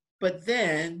time, but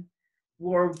then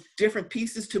were different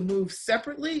pieces to move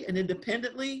separately and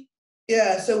independently?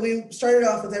 Yeah, so we started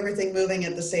off with everything moving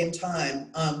at the same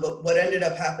time, but what ended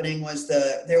up happening was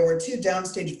there were 2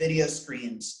 downstage video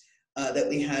screens that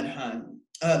we had hung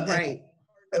Right.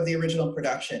 of the original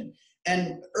production.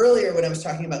 And earlier when I was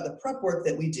talking about the prep work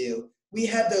that we do, we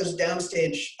had those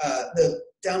downstage,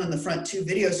 down in the front 2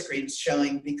 video screens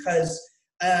showing, because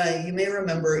you may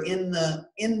remember in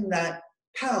that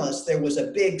palace there was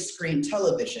a big screen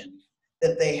television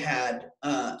that they had,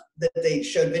 that they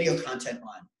showed video content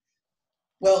on.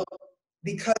 Well,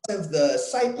 because of the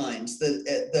sight lines,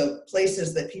 the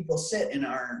places that people sit in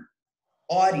our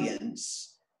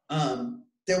audience,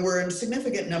 there were a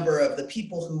significant number of the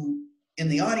people who in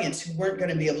the audience who weren't going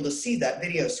to be able to see that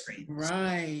video screen.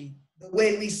 Right. The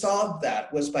way we solved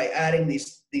that was by adding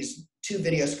these 2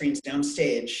 video screens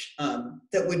downstage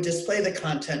that would display the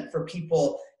content for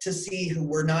people to see who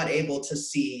were not able to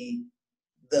see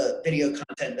the video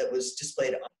content that was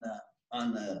displayed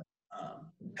on the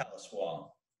palace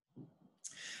wall.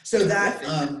 So that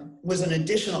was an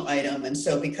additional item, and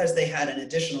so because they had an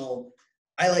additional,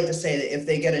 I like to say that if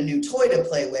they get a new toy to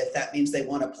play with, that means they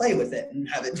want to play with it and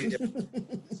have it do different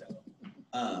things. So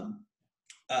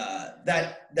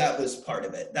that was part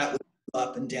of it. That was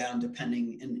up and down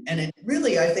depending, and it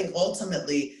really, I think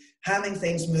ultimately having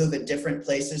things move at different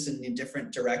places and in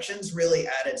different directions really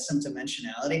added some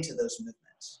dimensionality to those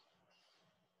movements.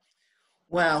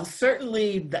 Well,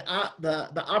 certainly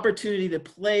the opportunity to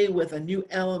play with a new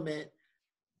element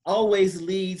always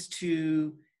leads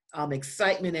to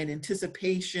excitement and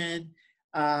anticipation.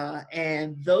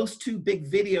 And those 2 big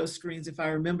video screens, if I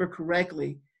remember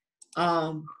correctly,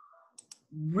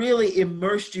 really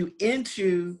immersed you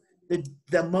into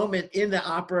the moment in the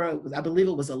opera. I believe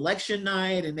it was election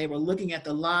night, and they were looking at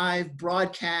the live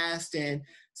broadcast. And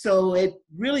so it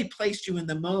really placed you in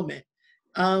the moment.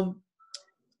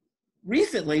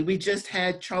 Recently, we just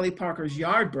had Charlie Parker's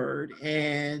Yardbird,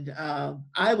 and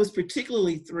I was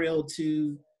particularly thrilled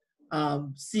to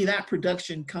see that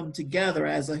production come together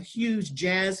as a huge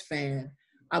jazz fan.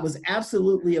 I was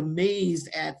absolutely amazed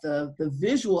at the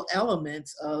visual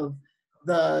elements of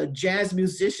the jazz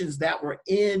musicians that were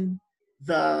in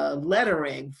the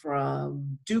lettering,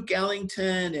 from Duke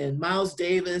Ellington and Miles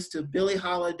Davis to Billie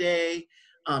Holiday,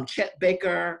 Chet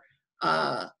Baker.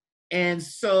 And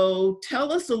so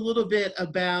tell us a little bit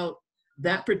about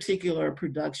that particular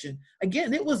production.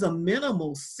 Again, it was a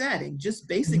minimal setting, just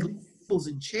basically tables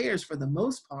and chairs for the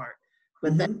most part,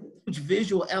 but that huge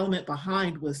visual element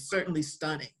behind was certainly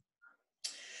stunning.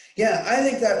 Yeah, I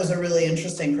think that was a really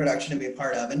interesting production to be a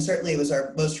part of, and certainly it was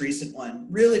our most recent one.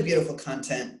 Really beautiful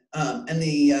content, and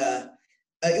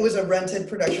it was a rented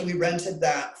production. We rented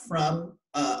that from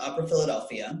Opera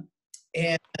Philadelphia,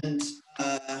 and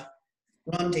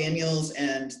Ron Daniels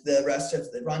and the rest of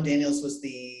Ron Daniels was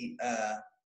the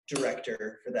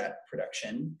director for that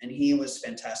production, and he was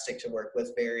fantastic to work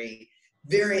with. Very,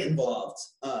 very involved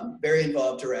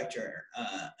director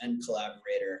and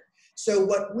collaborator. So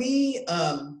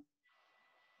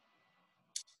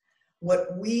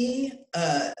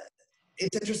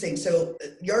it's interesting. So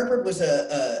Yardbird was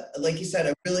like you said,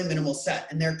 a really minimal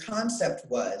set, and their concept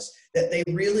was that they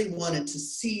really wanted to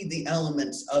see the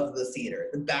elements of the theater,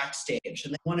 the backstage,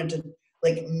 and they wanted to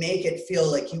like make it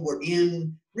feel like you were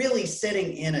really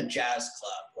sitting in a jazz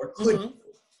club or could be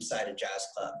inside a jazz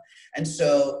club. And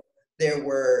so there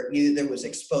was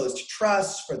exposed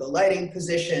truss for the lighting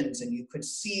positions, and you could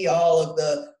see all of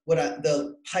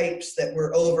the pipes that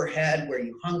were overhead where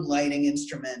you hung lighting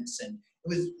instruments, and it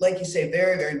was, like you say,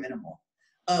 very, very minimal.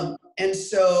 And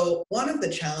so one of the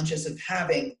challenges of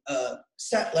having a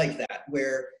set like that,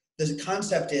 where the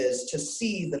concept is to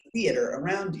see the theater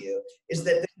around you, is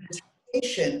that the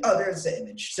temptation, there's the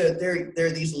image. So there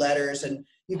are these letters, and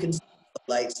you can see the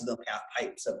lights and the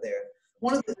pipes up there.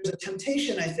 There's a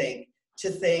temptation, I think, to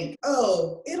think,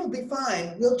 oh, it'll be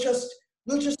fine. We'll just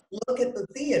look at the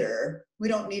theater. We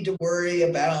don't need to worry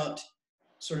about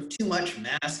sort of too much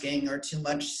masking or too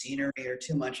much scenery or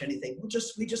too much anything. We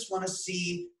just want to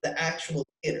see the actual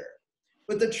theater.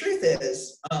 But the truth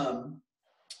is, nobody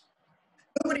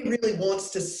really wants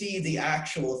to see the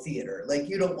actual theater. Like,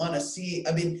 you don't want to see,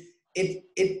 I mean,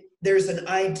 there's an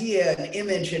idea, an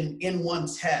image in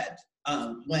one's head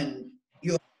when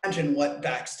you imagine what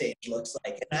backstage looks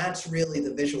like. And that's really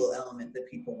the visual element that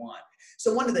people want.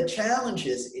 So one of the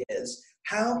challenges is,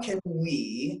 how can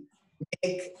we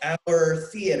make our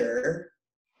theater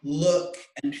look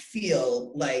and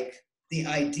feel like the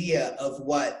idea of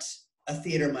what a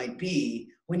theater might be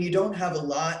when you don't have a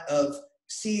lot of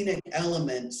scenic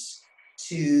elements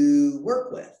to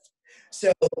work with?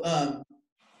 So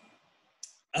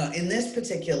in this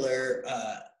particular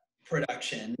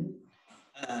production,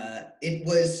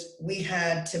 we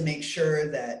had to make sure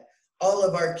that all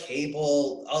of our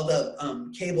cable, all the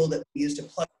cable that we used to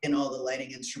plug in all the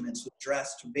lighting instruments was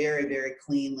dressed very, very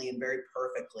cleanly and very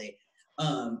perfectly.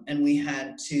 And we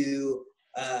had to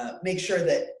make sure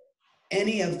that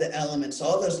any of the elements,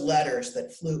 all those letters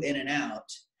that flew in and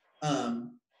out,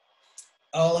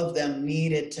 all of them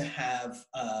needed to have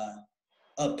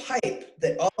a pipe,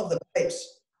 that all of the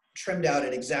pipes trimmed out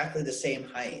at exactly the same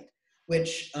height,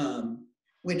 which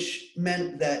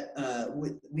meant that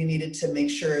we needed to make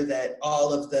sure that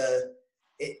all of the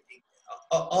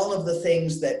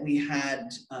things that we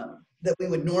had that we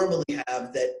would normally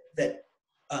have that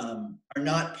are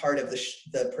not part of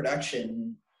the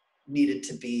production needed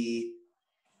to be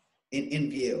in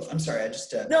view. I'm sorry, I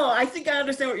just No, I think I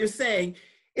understand what you're saying.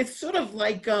 It's sort of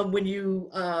like when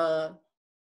you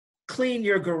clean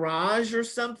your garage or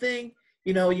something.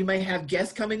 You know, you might have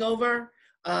guests coming over,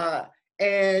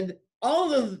 and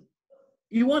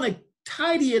you want to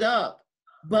tidy it up,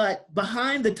 but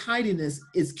behind the tidiness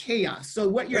is chaos. So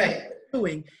what you're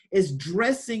doing is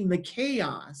dressing the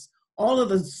chaos, all of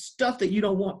the stuff that you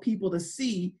don't want people to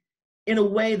see, in a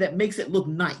way that makes it look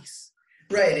nice.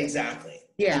 Right, exactly.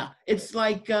 Yeah, it's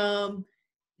like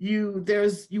you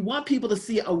want people to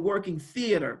see a working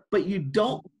theater, but you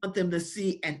don't want them to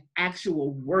see an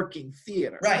actual working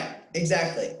theater. Right,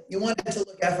 exactly. You want it to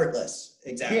look effortless.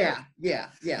 Exactly. Yeah.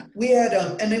 We had,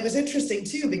 and it was interesting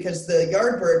too, because the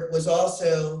Yardbird was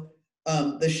also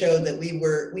the show that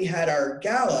we had our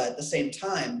gala at the same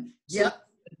time. So an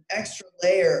extra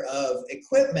layer of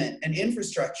equipment and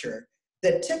infrastructure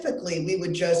that typically we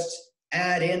would just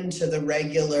add into the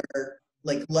regular,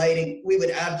 like, lighting. We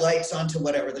would add lights onto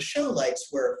whatever the show lights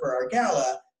were for our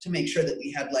gala to make sure that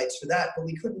we had lights for that, but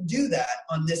we couldn't do that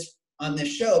on this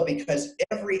show, because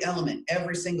every element,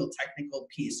 every single technical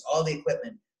piece, all the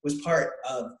equipment was part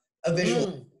of a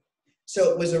visual.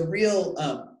 So it was a real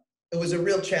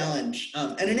challenge,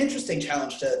 and an interesting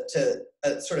challenge to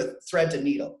sort of thread to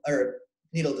needle, or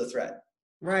needle to thread.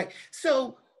 Right.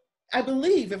 So I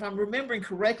believe, if I'm remembering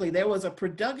correctly, there was a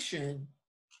production,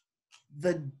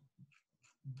 the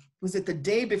was it the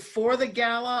day before the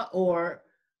gala, or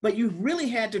but you really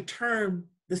had to turn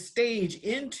the stage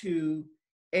into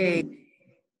a Mhm.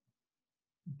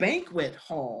 banquet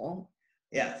hall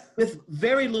Yeah. with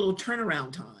very little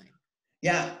turnaround time.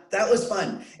 Yeah, that was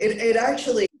fun. It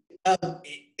actually,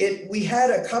 we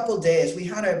had a couple days. We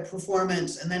had a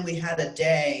performance and then we had a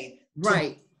day to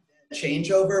Right.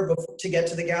 changeover before, to get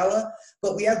to the gala.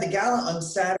 But we had the gala on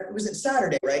Saturday. Was it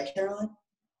Saturday, right, Carolyn?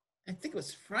 I think it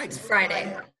was Friday. It's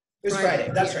Friday. It was Friday.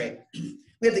 That's right.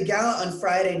 We had the gala on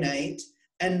Friday night,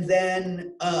 and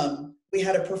then we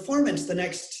had a performance the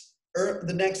next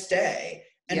day,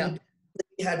 and Yeah.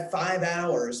 we had 5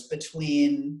 hours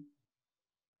between.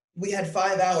 We had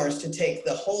 5 hours to take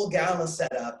the whole gala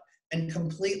setup and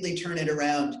completely turn it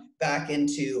around back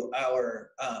into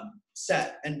our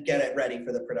set and get it ready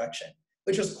for the production,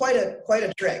 which was quite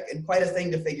a trick and quite a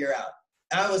thing to figure out.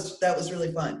 That was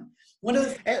really fun. One of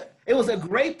the It was a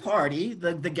great party.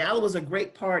 The gala was a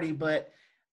great party, but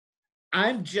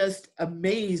I'm just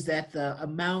amazed at the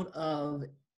amount of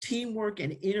teamwork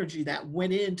and energy that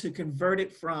went in to convert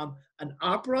it from an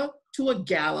opera to a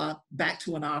gala back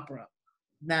to an opera.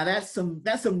 Now that's some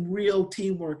real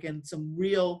teamwork and some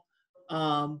real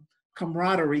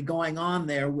camaraderie going on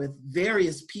there with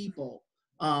various people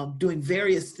doing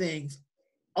various things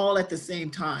all at the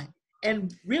same time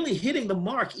and really hitting the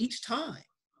mark each time.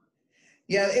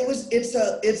 Yeah,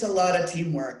 it's a lot of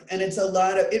teamwork, and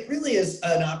it really is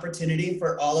an opportunity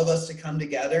for all of us to come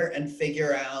together and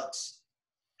figure out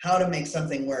how to make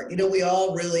something work. You know, we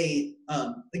all really,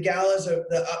 the galas,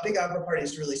 the big opera party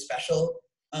is a really special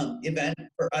event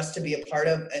for us to be a part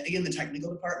of. In the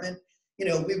technical department, you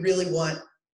know, we really want,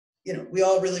 you know, we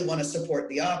all really want to support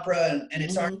the opera, and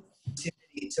it's our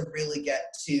opportunity to really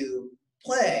get to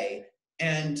play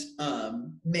and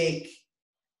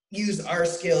use our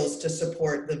skills to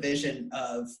support the vision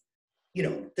of, you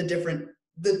know,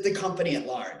 the company at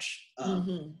large.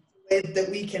 That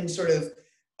we can sort of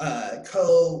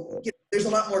there's a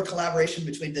lot more collaboration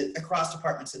between across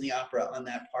departments in the opera on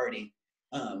that party,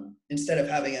 instead of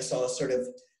having us all sort of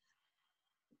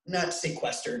not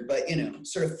sequestered, but, you know,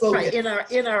 sort of focused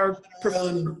Right, in our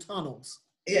own tunnels.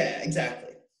 Yeah,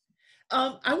 exactly.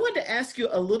 I wanted to ask you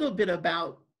a little bit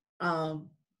about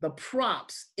the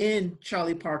props in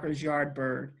Charlie Parker's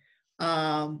Yardbird.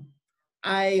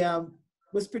 I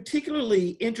was particularly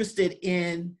interested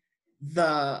in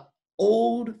the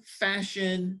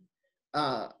old-fashioned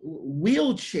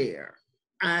wheelchair.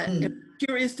 I am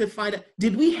curious to find out,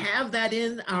 did we have that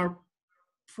in our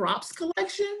props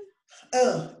collection?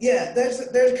 Oh, yeah, there's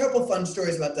a couple fun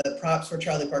stories about the props for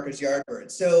Charlie Parker's Yardbird.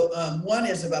 So one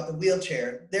is about the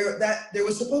wheelchair. There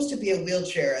was supposed to be a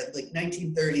wheelchair, like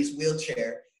 1930s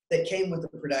wheelchair, that came with the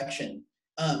production,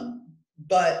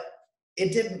 but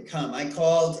it didn't come. I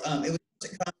called. It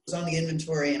was on the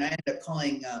inventory, and I ended up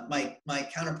calling my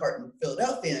counterpart in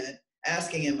Philadelphia and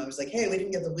asking him. I was like, "Hey, we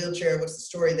didn't get the wheelchair. What's the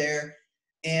story there?"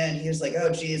 And he was like, "Oh,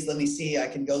 geez, let me see. I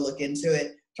can go look into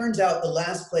it." Turns out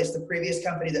the previous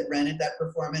company that rented that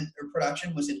performance or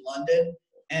production was in London,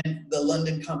 and the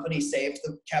London company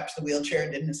kept the wheelchair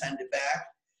and didn't send it back.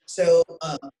 So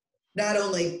not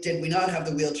only did we not have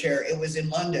the wheelchair, it was in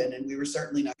London, and we were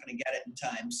certainly not going to get it in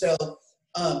time. So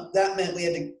that meant we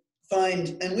had to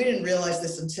find, and we didn't realize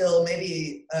this until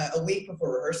maybe a week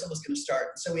before rehearsal was going to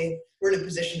start. So we were in a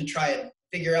position to try and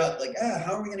figure out, like,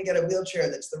 how are we going to get a wheelchair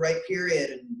that's the right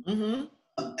period? And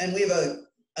and we have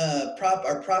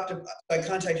I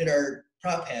contacted our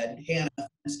prop head, Hannah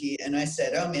Finsky, and I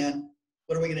said, "Oh man,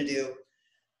 what are we going to do?"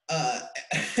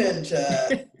 And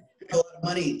a lot of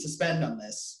money to spend on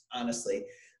this, honestly,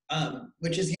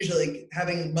 which is usually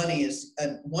having money is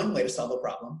one way to solve a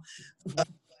problem. But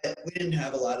we didn't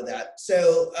have a lot of that.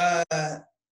 So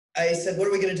I said, "What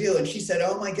are we going to do?" And she said,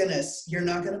 "Oh my goodness, you're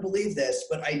not going to believe this,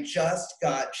 but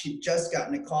she'd just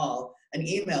gotten a call, an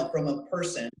email from a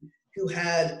person who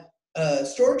had a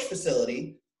storage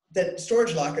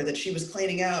locker that she was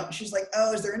cleaning out. And she's like,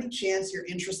 'Oh, is there any chance you're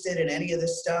interested in any of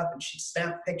this stuff?' And she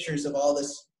snapped pictures of all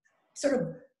this sort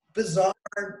of bizarre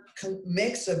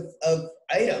mix of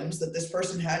items that this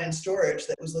person had in storage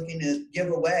that was looking to give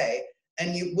away.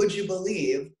 And would you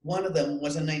believe one of them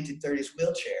was a 1930s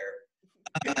wheelchair?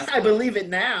 I believe it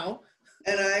now.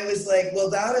 And I was like, well,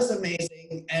 that is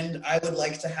amazing, and I would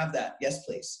like to have that. Yes,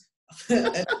 please."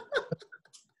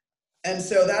 And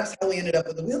so that's how we ended up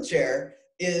with the wheelchair,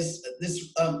 is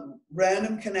this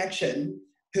random connection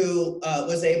who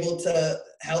was able to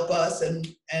help us, and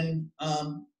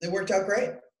it worked out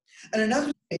great. And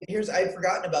another thing, I'd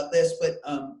forgotten about this, but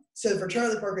so for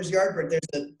Charlie Parker's Yardbird, there's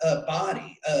a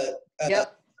body,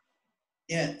 Yep.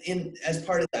 in as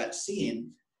part of that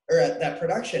scene or that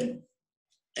production,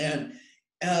 and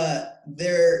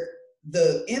the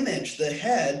image, the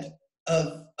head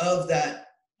of that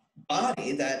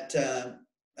body that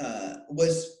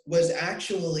was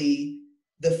actually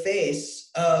the face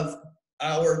of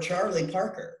our Charlie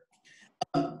Parker.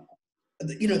 The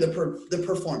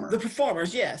performer. The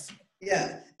performers, yes.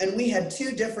 Yeah, and we had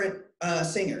two different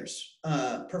singers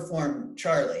perform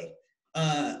Charlie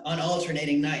on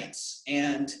alternating nights,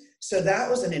 and so that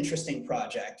was an interesting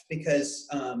project because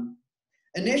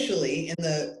initially in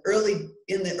the early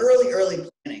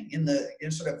planning,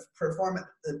 in sort of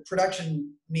the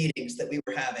production meetings that we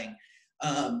were having,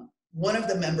 one of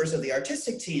the members of the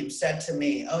artistic team said to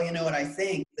me, "Oh, you know what? I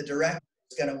think the director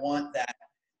is going to want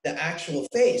the actual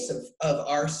face of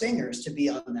our singers to be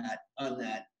on that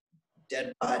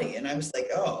dead body." And I was like,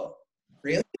 "Oh,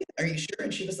 really? Are you sure?"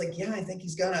 And she was like, "Yeah, I think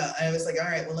he's gonna." I was like, "All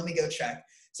right, well, let me go check."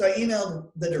 So I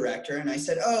emailed the director and I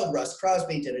said, "Oh, Russ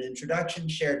Crosbie did an introduction,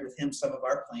 shared with him some of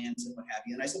our plans and what have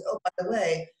you." And I said, "Oh, by the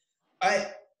way,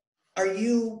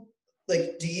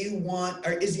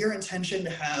 is your intention to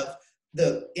have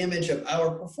the image of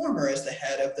our performer as the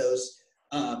head of those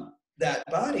that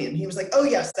body?" And he was like, "Oh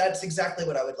yes, that's exactly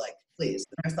what I would like, please."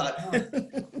 And I thought,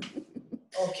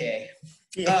 oh, okay,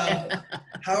 Yeah.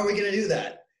 how are we going to do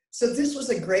that? So this was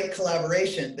a great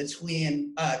collaboration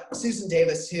between Susan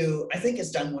Davis, who I think has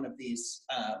done one of these,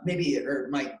 maybe or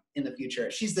might in the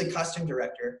future. She's the costume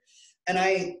director. And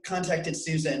I contacted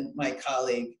Susan, my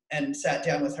colleague, and sat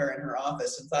down with her in her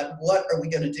office and thought, what are we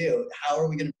going to do? How are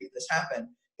we going to make this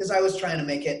happen? Because I was trying to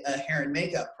make it a hair and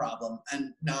makeup problem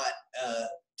and not a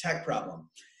tech problem.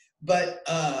 But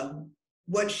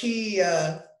what she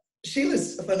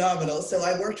was phenomenal. So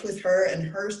I worked with her and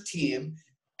her team,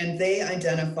 and they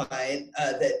identified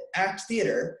that ACT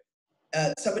Theater,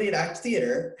 somebody at ACT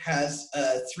Theater has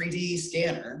a 3D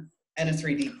scanner and a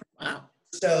 3D printer. Wow.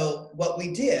 So what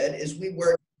we did is we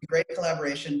worked in great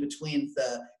collaboration between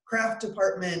the craft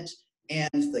department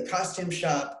and the costume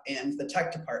shop and the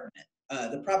tech department,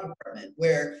 the prop department,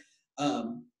 where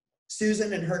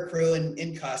Susan and her crew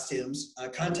in costumes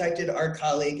contacted our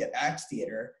colleague at ACT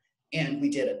Theater, and we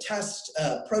did a test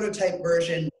prototype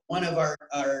version. One of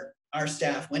our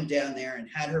staff went down there and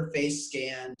had her face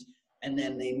scanned, and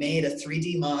then they made a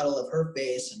 3D model of her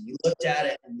face, and we looked at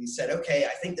it and we said, okay,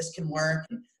 I think this can work.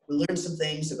 And we learned some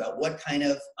things about what kind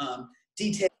of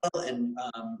detail and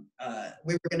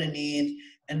we were going to need.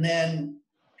 And then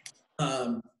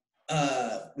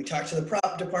we talked to the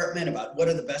prop department about what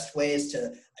are the best ways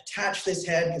to attach this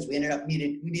head, because we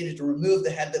needed to remove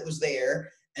the head that was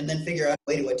there and then figure out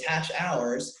a way to attach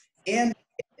ours, and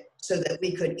so that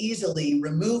we could easily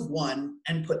remove one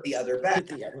and put the other back.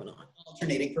 Put the other one on.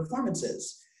 Alternating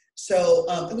performances. So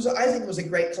I think it was a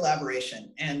great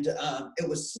collaboration, and it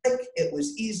was slick, it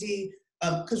was easy,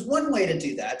 because one way to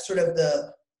do that, sort of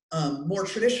the more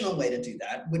traditional way to do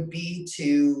that, would be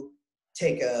to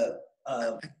take a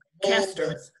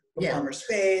caster performer's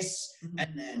face, and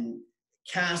then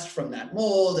cast from that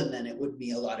mold, and then it would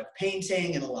be a lot of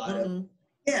painting and a lot of,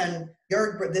 and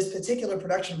this particular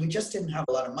production, we just didn't have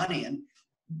a lot of money, and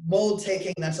mold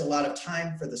taking, that's a lot of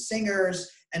time for the singers,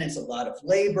 and it's a lot of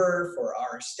labor for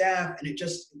our staff, and it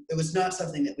was not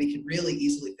something that we could really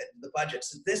easily fit into the budget.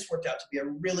 So this worked out to be a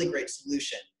really great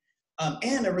solution,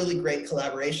 and a really great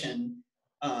collaboration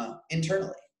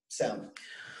internally. So,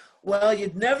 well,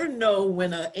 you'd never know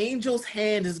when an angel's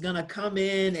hand is going to come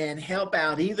in and help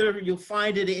out. Either you'll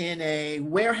find it in a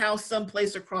warehouse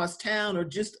someplace across town, or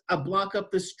just a block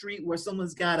up the street where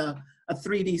someone's got a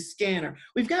 3D scanner.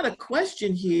 We've got a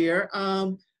question here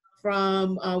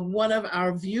from one of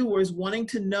our viewers wanting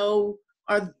to know,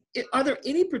 are there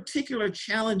any particular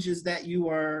challenges that you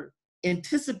are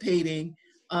anticipating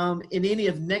in any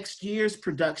of next year's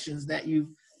productions that you've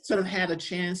sort of had a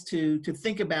chance to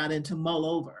think about and to mull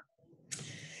over?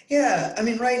 Yeah, I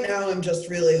mean, right now I'm just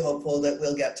really hopeful that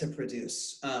we'll get to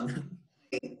produce.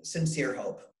 Sincere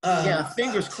hope. Yeah,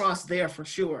 fingers crossed there for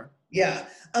sure. Yeah,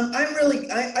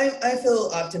 I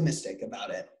feel optimistic about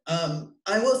it.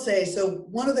 I will say, so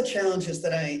one of the challenges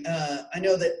that I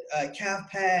know that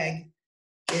CAV-PAG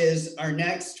is our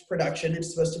next production.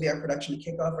 It's supposed to be our production to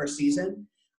kick off our season.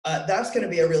 That's going to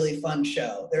be a really fun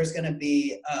show. There's going to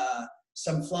be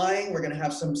some flying. We're going to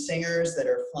have some singers that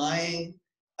are flying,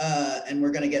 and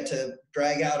we're going to get to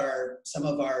drag out some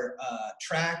of our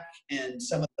track and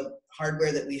some of the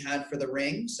hardware that we had for the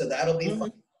ring. So that'll be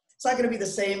fun. It's not going to be the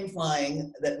same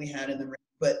flying that we had in the ring,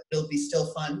 but it'll be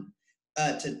still fun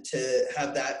to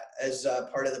have that as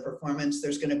part of the performance.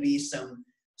 There's going to be some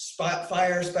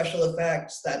fire special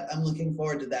effects. That I'm looking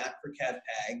forward to that for Cat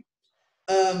Pag.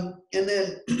 And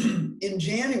then in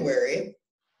January,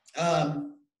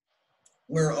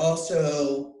 we're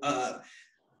also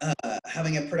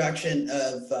having a production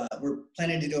of, we're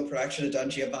planning to do a production of Don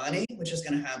Giovanni, which is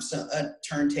going to have a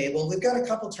turntable. We've got a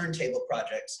couple turntable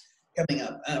projects coming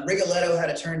up. Rigoletto had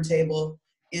a turntable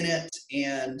in it,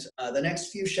 and the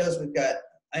next few shows we've got,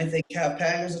 I think Cat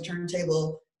Pag has a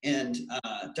turntable, and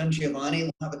Don Giovanni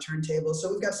will have a turntable.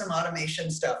 So we've got some automation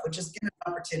stuff, which is giving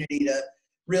an opportunity to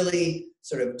really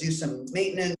sort of do some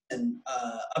maintenance and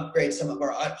upgrade some of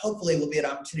our, hopefully will be an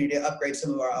opportunity to upgrade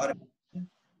some of our automation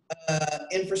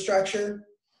infrastructure.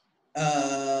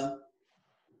 Because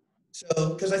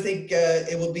I think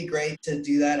it will be great to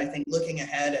do that. I think looking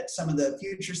ahead at some of the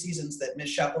future seasons that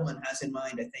Ms. Scheppelman has in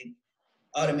mind, I think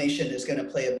automation is going to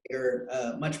play a bigger,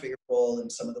 much bigger role in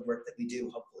some of the work that we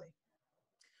do, hopefully.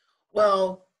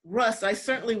 Well, Russ, I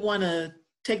certainly want to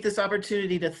take this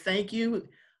opportunity to thank you.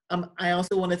 I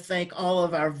also want to thank all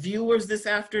of our viewers this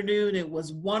afternoon. It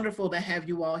was wonderful to have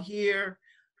you all here.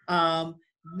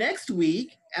 Next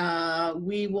week,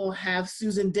 we will have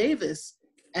Susan Davis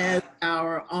as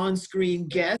our on-screen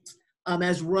guest.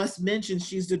 As Russ mentioned,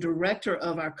 she's the director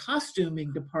of our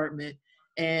costuming department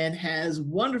and has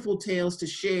wonderful tales to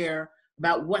share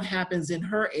about what happens in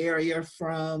her area,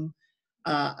 from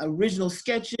original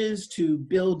sketches to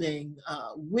building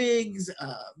wigs,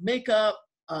 makeup,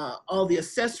 all the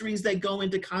accessories that go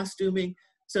into costuming.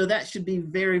 So that should be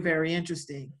very, very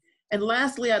interesting. And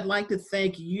lastly, I'd like to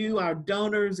thank you, our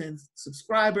donors and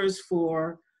subscribers,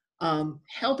 for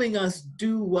helping us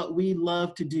do what we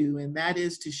love to do, and that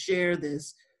is to share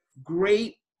this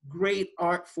great, great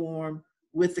art form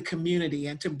with the community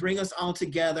and to bring us all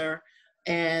together.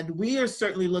 And we are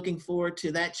certainly looking forward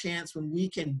to that chance when we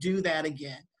can do that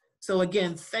again. So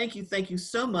again, thank you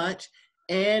so much,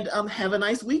 and have a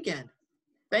nice weekend.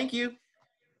 Thank you.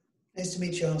 Nice to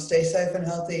meet you all. Stay safe and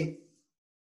healthy.